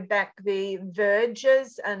back the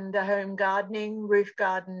verges and the home gardening, roof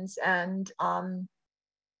gardens, and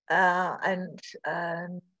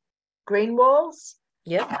green walls.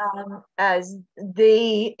 Yeah. As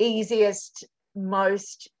the easiest,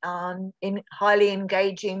 most highly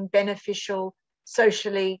engaging, beneficial,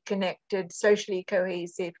 socially connected, socially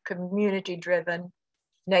cohesive, community-driven,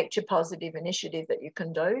 nature-positive initiative that you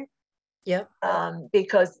can do. Yeah.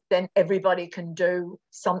 Because then everybody can do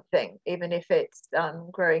something, even if it's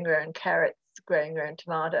growing their own carrots, growing their own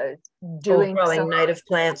tomatoes, or growing native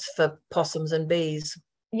plants for possums and bees.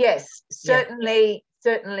 Yes, certainly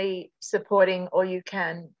certainly supporting all you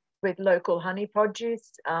can with local honey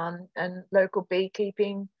produce and local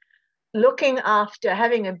beekeeping, looking after,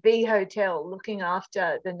 having a bee hotel, looking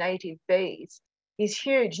after the native bees is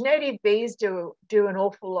huge. Native bees do an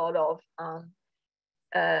awful lot of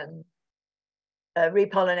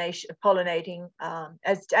pollinating,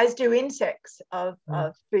 as do insects of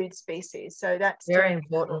food species. So that's very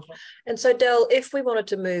important. And so, Del, if we wanted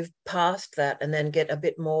to move past that and then get a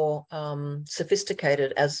bit more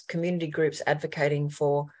sophisticated as community groups advocating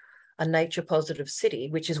for a nature positive city,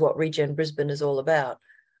 which is what Regen Brisbane is all about,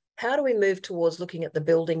 how do we move towards looking at the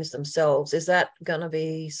buildings themselves? Is that going to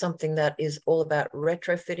be something that is all about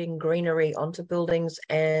retrofitting greenery onto buildings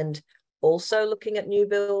and also looking at new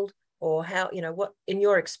build? Or how, you know, what, in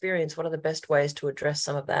your experience, what are the best ways to address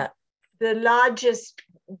some of that? The largest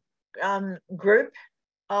group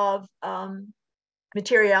of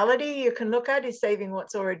materiality you can look at is saving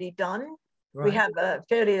what's already done. Right. We have a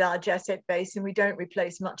fairly large asset base and we don't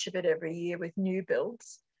replace much of it every year with new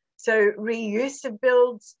builds. So reuse of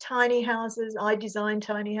builds, tiny houses, I design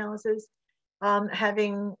tiny houses,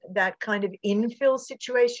 having that kind of infill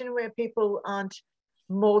situation where people aren't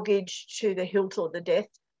mortgaged to the hilt or the death.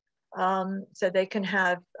 So they can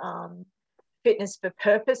have fitness for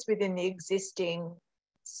purpose within the existing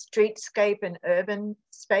streetscape and urban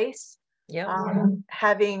space. Yeah.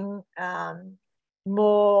 Having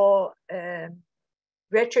more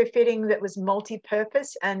retrofitting that was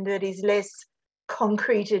multi-purpose and that is less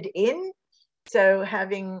concreted in. So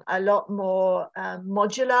having a lot more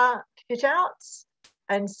modular fit outs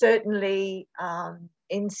and certainly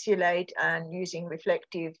insulate and using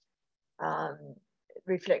reflective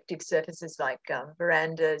surfaces like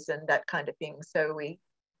verandas and that kind of thing. So we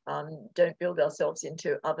don't build ourselves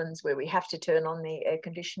into ovens where we have to turn on the air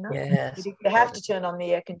conditioner. Yes. If you have to turn on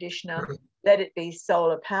the air conditioner, let it be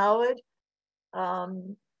solar powered.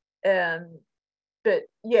 But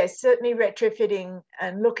yes, certainly retrofitting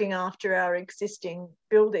and looking after our existing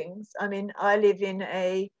buildings. I mean, I live in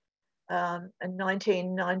a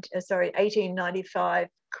 1895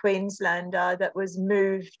 Queenslander that was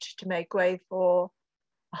moved to make way for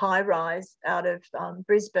high rise out of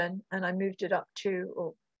Brisbane, and I moved it up to,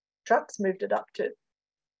 or trucks moved it up to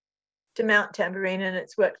Mount Tamborine, and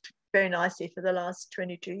it's worked very nicely for the last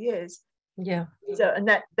 22 years. Yeah. So, and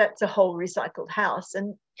that's a whole recycled house,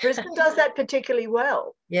 and Brisbane does that particularly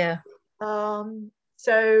well. Yeah.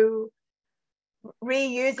 So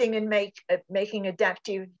reusing and making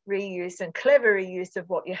adaptive reuse and clever reuse of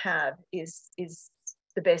what you have is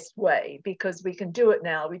the best way, because we can do it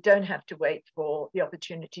now. We don't have to wait for the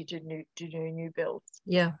opportunity to do new builds.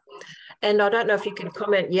 Yeah. And I don't know if you can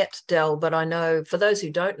comment yet, Del, but I know for those who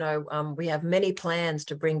don't know, we have many plans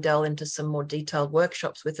to bring Del into some more detailed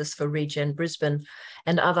workshops with us for Regen Brisbane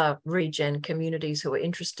and other Regen communities who are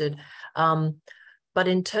interested. But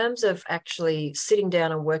in terms of actually sitting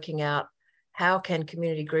down and working out how can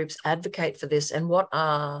community groups advocate for this, and what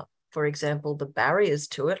are, for example, the barriers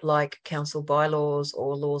to it, like council bylaws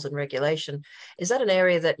or laws and regulation, is that an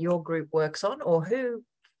area that your group works on? Or who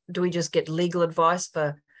do we just get legal advice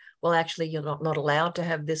for, well, actually, you're not allowed to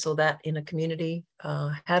have this or that in a community?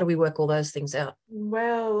 How do we work all those things out?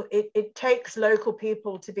 Well, it takes local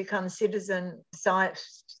people to become citizen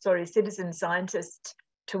scientists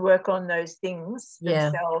to work on those things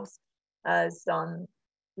themselves, as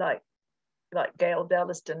like Gail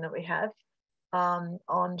Delliston that we have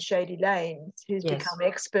on Shady Lanes, who's become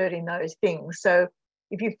expert in those things. So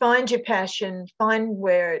if you find your passion, find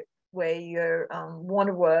where you want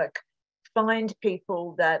to work, find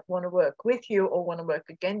people that want to work with you or want to work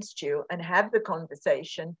against you, and have the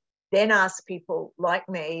conversation. Then ask people like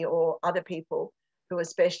me or other people who are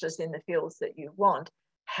specialists in the fields that you want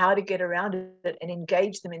how to get around it and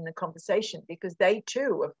engage them in the conversation, because they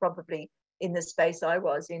too are probably in the space I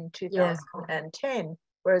was in 2010,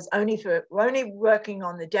 whereas only working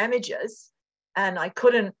on the damages, and I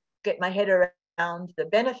couldn't get my head around the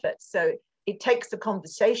benefits. So it takes the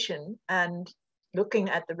conversation and looking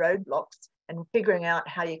at the roadblocks and figuring out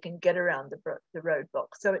how you can get around the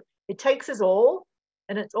roadblocks. So it takes us all,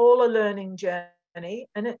 and it's all a learning journey,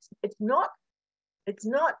 and it's not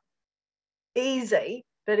easy,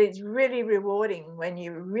 but it's really rewarding when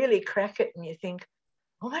you really crack it and you think,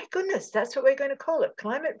 oh my goodness, that's what we're going to call it,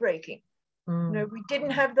 climate breaking. You know, we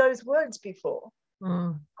didn't have those words before.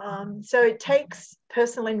 So it takes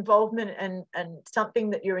personal involvement and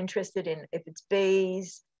something that you're interested in. If it's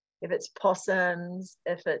bees, if it's possums,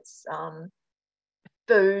 if it's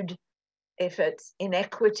food, if it's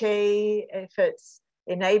inequity, if it's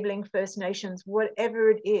enabling First Nations,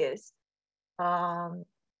 whatever it is,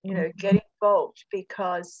 you know, get involved,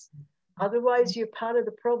 because Otherwise, you're part of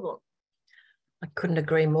the problem. I couldn't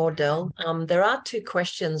agree more, Del. There are two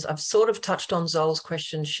questions. I've sort of touched on Zol's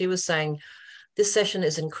question. She was saying, this session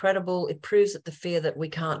is incredible. It proves that the fear that we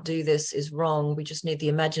can't do this is wrong. We just need the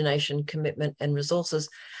imagination, commitment, and resources.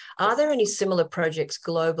 Are there any similar projects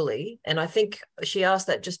globally? And I think she asked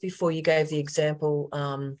that just before you gave the example.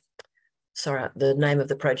 Sorry, the name of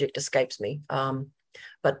the project escapes me.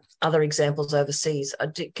 But other examples overseas.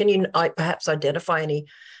 Can you perhaps identify any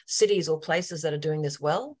cities or places that are doing this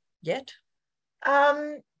well yet?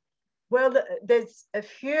 Well, there's a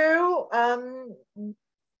few.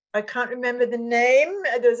 I can't remember the name.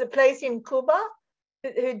 There's a place in Cuba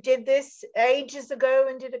who did this ages ago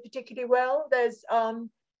and did it particularly well. There's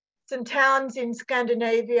some towns in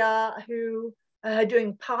Scandinavia who are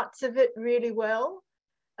doing parts of it really well.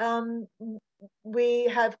 We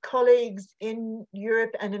have colleagues in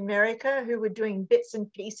Europe and America who were doing bits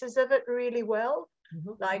and pieces of it really well,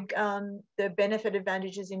 like the benefit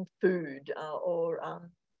advantages in food or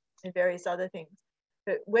various other things.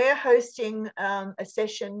 But we're hosting a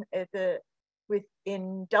session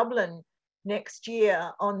in Dublin next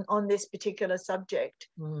year on this particular subject.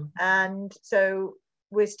 And so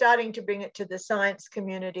we're starting to bring it to the science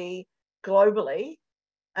community globally.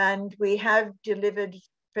 And we have delivered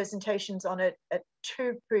presentations on it at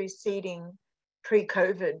two preceding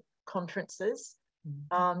pre-COVID conferences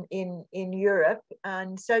in Europe.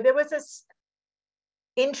 And so there was this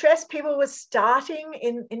interest. People were starting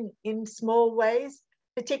in small ways,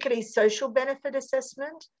 particularly social benefit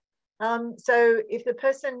assessment. So if the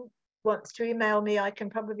person wants to email me, I can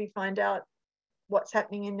probably find out what's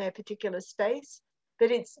happening in their particular space,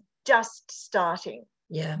 but it's just starting.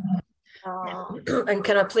 Yeah. And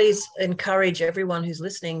can I please encourage everyone who's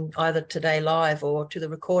listening either today live or to the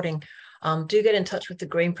recording, do get in touch with the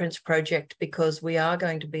Greenprints Project, because we are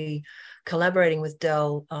going to be collaborating with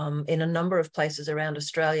Del in a number of places around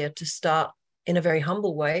Australia to start in a very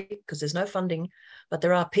humble way, because there's no funding, but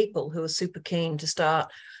there are people who are super keen to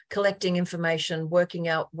start collecting information, working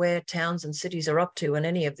out where towns and cities are up to in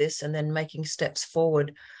any of this, and then making steps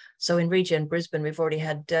forward. So in Regen Brisbane, we've already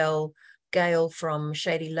had Del, Gail from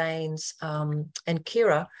Shady Lanes, and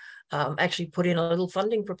Kira actually put in a little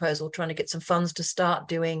funding proposal trying to get some funds to start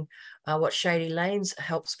doing what Shady Lanes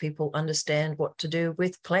helps people understand what to do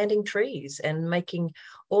with planting trees and making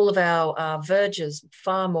all of our verges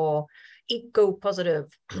far more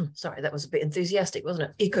eco-positive. Sorry, that was a bit enthusiastic,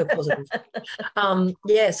 wasn't it? Eco-positive.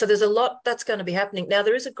 Yeah, so there's a lot that's going to be happening. Now,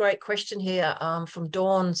 there is a great question here from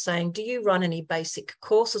Dawn saying, do you run any basic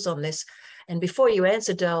courses on this? And before you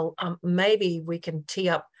answer, Del, maybe we can tee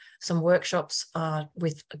up some workshops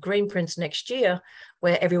with Greenprints next year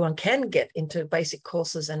where everyone can get into basic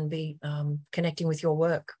courses and be connecting with your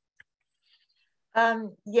work.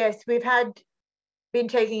 Yes, we've been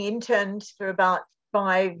taking interns for about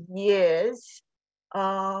 5 years,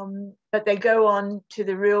 but they go on to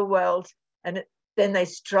the real world and then they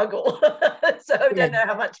struggle. So I don't know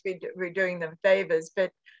how much we're doing them favors,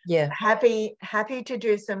 but yeah, happy to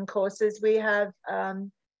do some courses. We have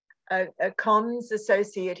a comms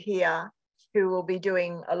associate here who will be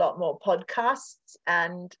doing a lot more podcasts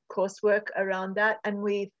and coursework around that. And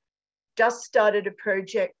we've just started a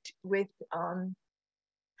project with an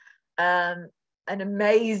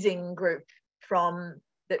amazing group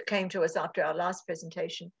that came to us after our last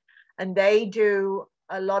presentation, and they do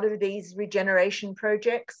a lot of these regeneration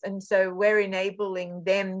projects, and so we're enabling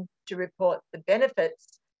them to report the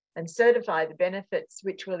benefits and certify the benefits,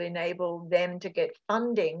 which will enable them to get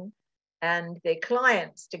funding and their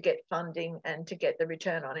clients to get funding and to get the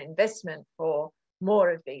return on investment for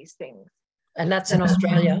more of these things. And that's in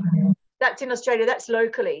Australia? That's in Australia. That's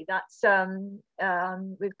locally. That's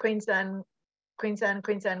with Queensland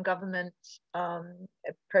government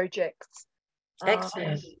projects.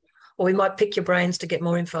 Excellent. Well, we might pick your brains to get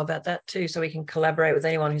more info about that too, so we can collaborate with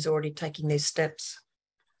anyone who's already taking these steps.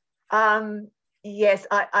 Yes,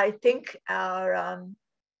 I think our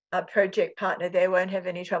project partner there won't have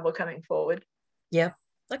any trouble coming forward. Yeah.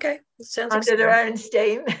 Okay. Sounds under their own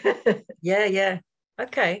steam. Yeah.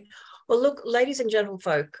 Okay. Well, look, ladies and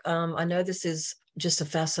gentlefolk, I know this is just a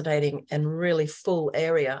fascinating and really full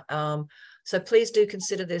area. So please do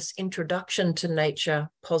consider this introduction to nature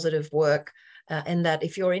positive work, and that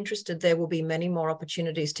if you're interested, there will be many more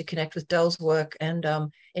opportunities to connect with Del's work and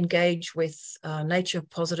engage with nature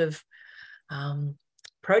positive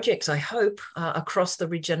projects, I hope, across the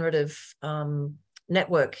regenerative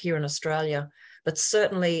network here in Australia. But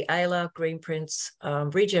certainly Ayla, Greenprints,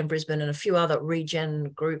 Regen Brisbane and a few other regen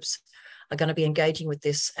groups are going to be engaging with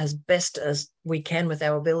this as best as we can with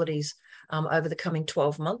our abilities over the coming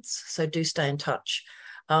 12 months. So do stay in touch.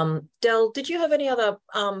 Del, did you have any other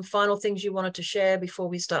final things you wanted to share before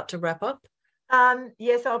we start to wrap up?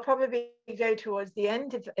 Yes, I'll probably go towards the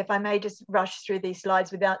end, if I may just rush through these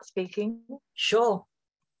slides without speaking. Sure.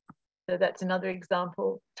 So that's another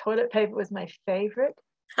example. Toilet paper was my favorite.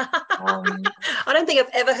 I don't think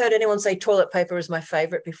I've ever heard anyone say toilet paper is my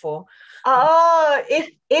favorite before. Oh,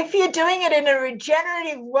 if you're doing it in a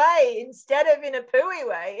regenerative way instead of in a pooey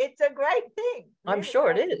way, it's a great thing. Really. I'm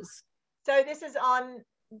sure it is. So this is on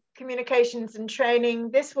communications and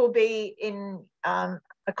training. This will be in a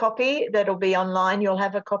copy that'll be online. You'll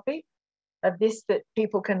have a copy of this that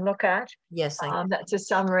people can look at. Yes, thank you. That's a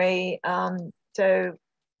summary.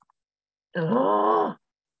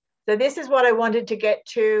 So this is what I wanted to get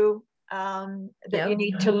to, that you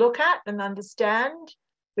need to look at and understand,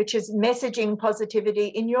 which is messaging positivity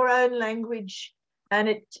in your own language. And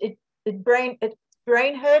it's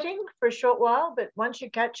brain hurting for a short while, but once you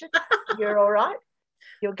catch it, you're all right.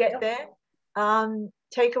 You'll get there.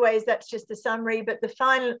 Takeaways, that's just a summary. But the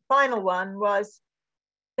final one was,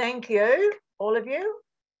 thank you, all of you.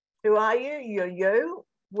 Who are you? You're you.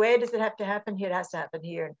 Where does it have to happen? It has to happen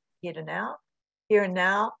here and now. Here and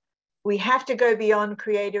now. We have to go beyond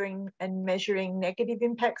creating and measuring negative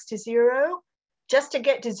impacts to zero. Just to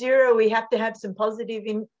get to zero, we have to have some positive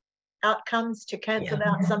outcomes to cancel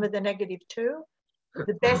out some of the negative too.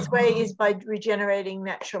 The best way is by regenerating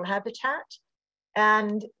natural habitat.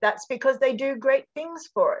 And that's because they do great things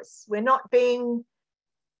for us. We're not being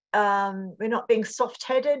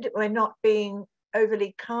soft-headed. We're not being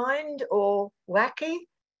overly kind or wacky.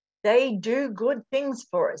 They do good things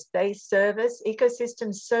for us. They serve us.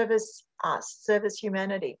 Ecosystems service us, service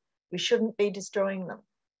humanity. We shouldn't be destroying them.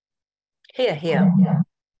 Here.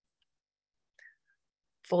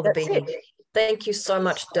 For the beating. Thank you so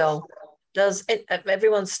much, Del.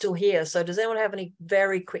 Everyone's still here, so does anyone have any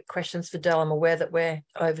very quick questions for Del? I'm aware that we're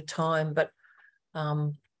over time, but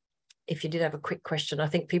if you did have a quick question, I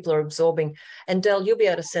think people are absorbing. And Del, you'll be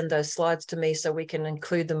able to send those slides to me so we can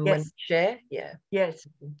include them when we share. Yeah. Yes,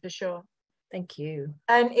 for sure. Thank you.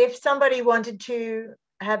 And if somebody wanted to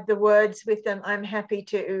have the words with them, I'm happy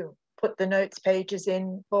to put the notes pages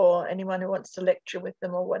in for anyone who wants to lecture with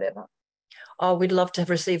them or whatever. Oh, we'd love to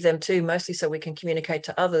receive them too, mostly so we can communicate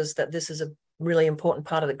to others that this is a really important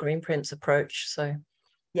part of the Green Prince approach. So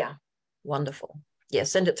yeah. Wonderful. Yeah,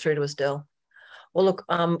 send it through to us, Del. Well, look,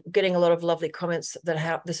 getting a lot of lovely comments that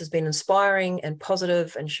how this has been inspiring and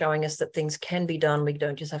positive and showing us that things can be done. We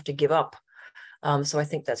don't just have to give up. So I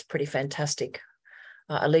think that's pretty fantastic.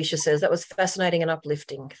 Alicia says, that was fascinating and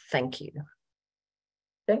uplifting. Thank you.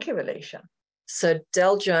 Thank you, Alicia. So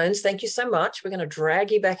Del Jones, thank you so much. We're going to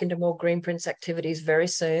drag you back into more Green Prince activities very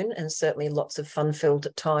soon, and certainly lots of fun-filled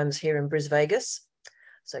times here in Bris Vegas.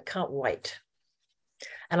 So can't wait.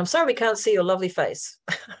 And I'm sorry we can't see your lovely face.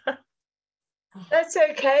 That's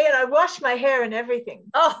okay. And I wash my hair and everything.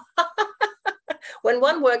 Oh, when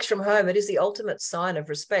one works from home, it is the ultimate sign of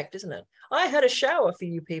respect, isn't it? I had a shower for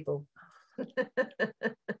you people.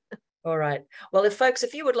 All right. Well,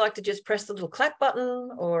 if you would like to just press the little clap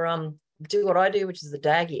button or do what I do, which is the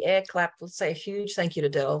Daggy air clap, let's say a huge thank you to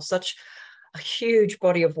Del. Such a huge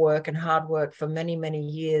body of work and hard work for many, many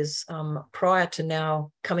years prior to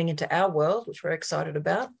now coming into our world, which we're excited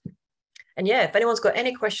about. And yeah, if anyone's got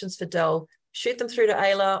any questions for Del, shoot them through to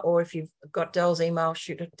Ayla, or if you've got Del's email,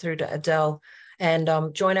 shoot it through to Adele, and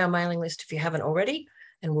join our mailing list if you haven't already,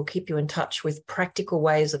 and we'll keep you in touch with practical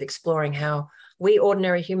ways of exploring how we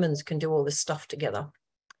ordinary humans can do all this stuff together.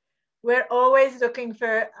 We're always looking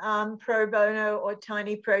for pro bono or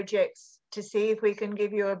tiny projects to see if we can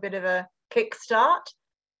give you a bit of a kickstart,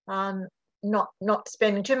 not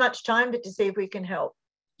spending too much time, but to see if we can help.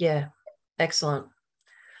 Yeah, excellent.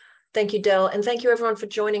 Thank you, Del, and thank you everyone for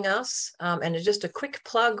joining us. And just a quick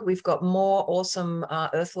plug, we've got more awesome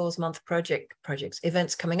Earth Laws Month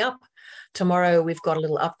events coming up. Tomorrow, we've got a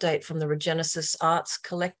little update from the Regenesis Arts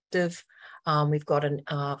Collective. We've got an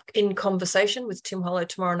In Conversation with Tim Hollow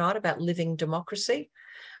tomorrow night about living democracy.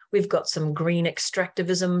 We've got some green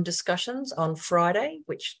extractivism discussions on Friday,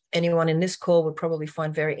 which anyone in this call would probably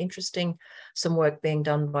find very interesting. Some work being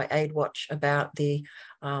done by AidWatch about the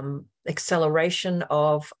acceleration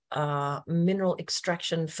of mineral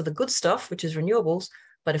extraction for the good stuff, which is renewables.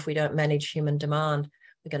 But if we don't manage human demand,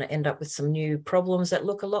 we're going to end up with some new problems that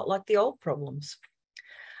look a lot like the old problems.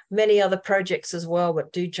 Many other projects as well,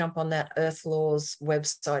 but do jump on that Earth Laws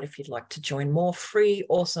website if you'd like to join more free,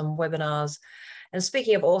 awesome webinars. And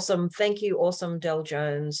speaking of awesome, thank you, awesome Del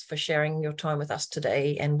Jones, for sharing your time with us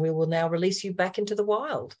today. And we will now release you back into the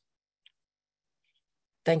wild.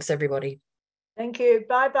 Thanks, everybody. Thank you.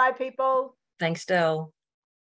 Bye-bye, people. Thanks, Del.